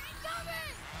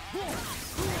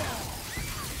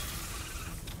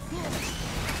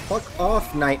 Fuck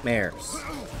off, nightmares.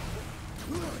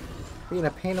 Being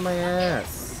a pain in my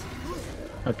ass.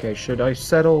 Okay, should I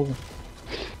settle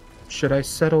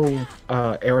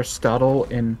Aristotle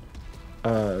in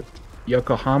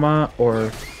Yokohama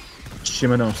or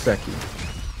Shimonoseki?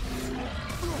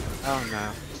 Oh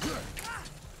no.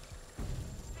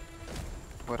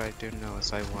 What I do know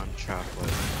is I want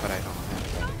chocolate, but I don't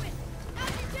have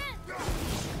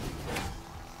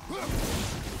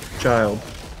it. Child.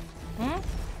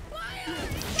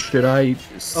 Should I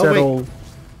settle...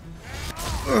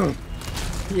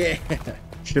 Yeah.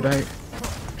 Should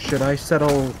I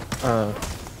settle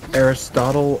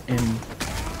Aristotle in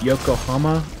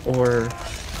Yokohama or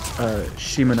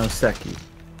Shimonoseki?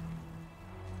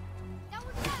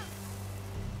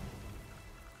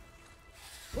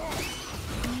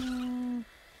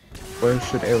 Where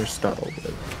should Aristotle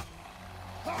live?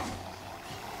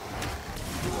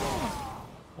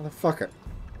 Motherfucker.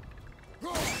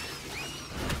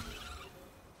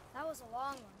 That was a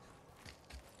long one.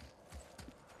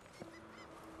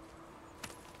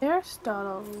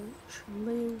 Aristotle should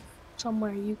live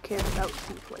somewhere you care about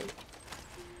deeply.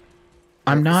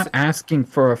 I'm not asking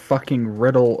for a fucking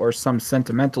riddle or some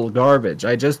sentimental garbage.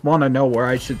 I just want to know where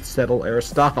I should settle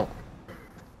Aristotle.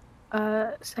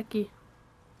 Seki.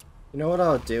 You know what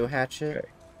I'll do, Hatchet? Okay.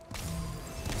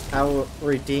 I will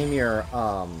redeem your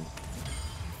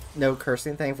no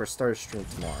cursing thing for start stream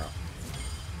tomorrow.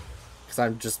 Because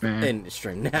I'm just in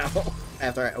stream now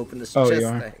after I open this chest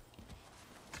thing.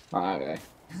 Okay.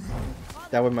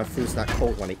 That way my food's not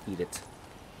cold when I eat it.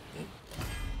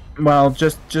 Well,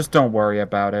 just don't worry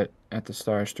about it at the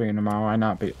Star stream tomorrow.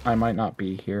 I might not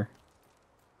be here.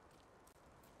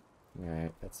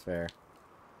 Alright, that's fair.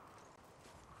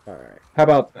 Alright. How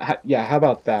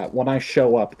about that? When I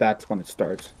show up, that's when it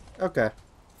starts. Okay.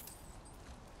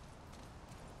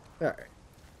 Alright.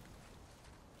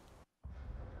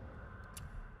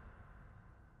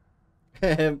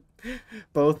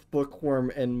 Both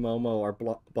Bookworm and Momo are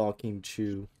bonking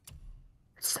Chew.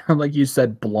 Sound like you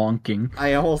said blonking.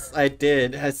 I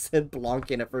did. I said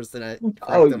blonking at first, and I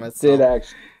corrected myself. Did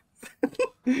actually.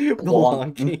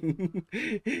 Blonking.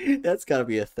 That's gotta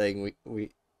be a thing.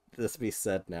 This be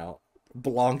said now.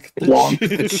 Blonk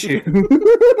the chew.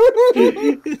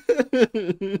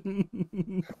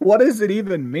 What does it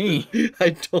even mean?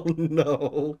 I don't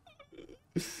know.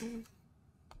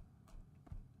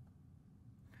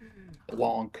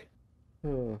 Blonk.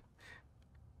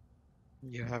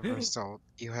 You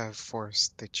have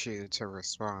forced the Chew to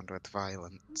respond with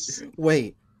violence.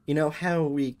 Wait, you know how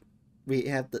we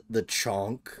have the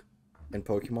chonk in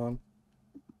Pokemon?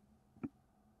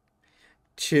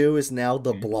 Chew is now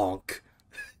the Blanc.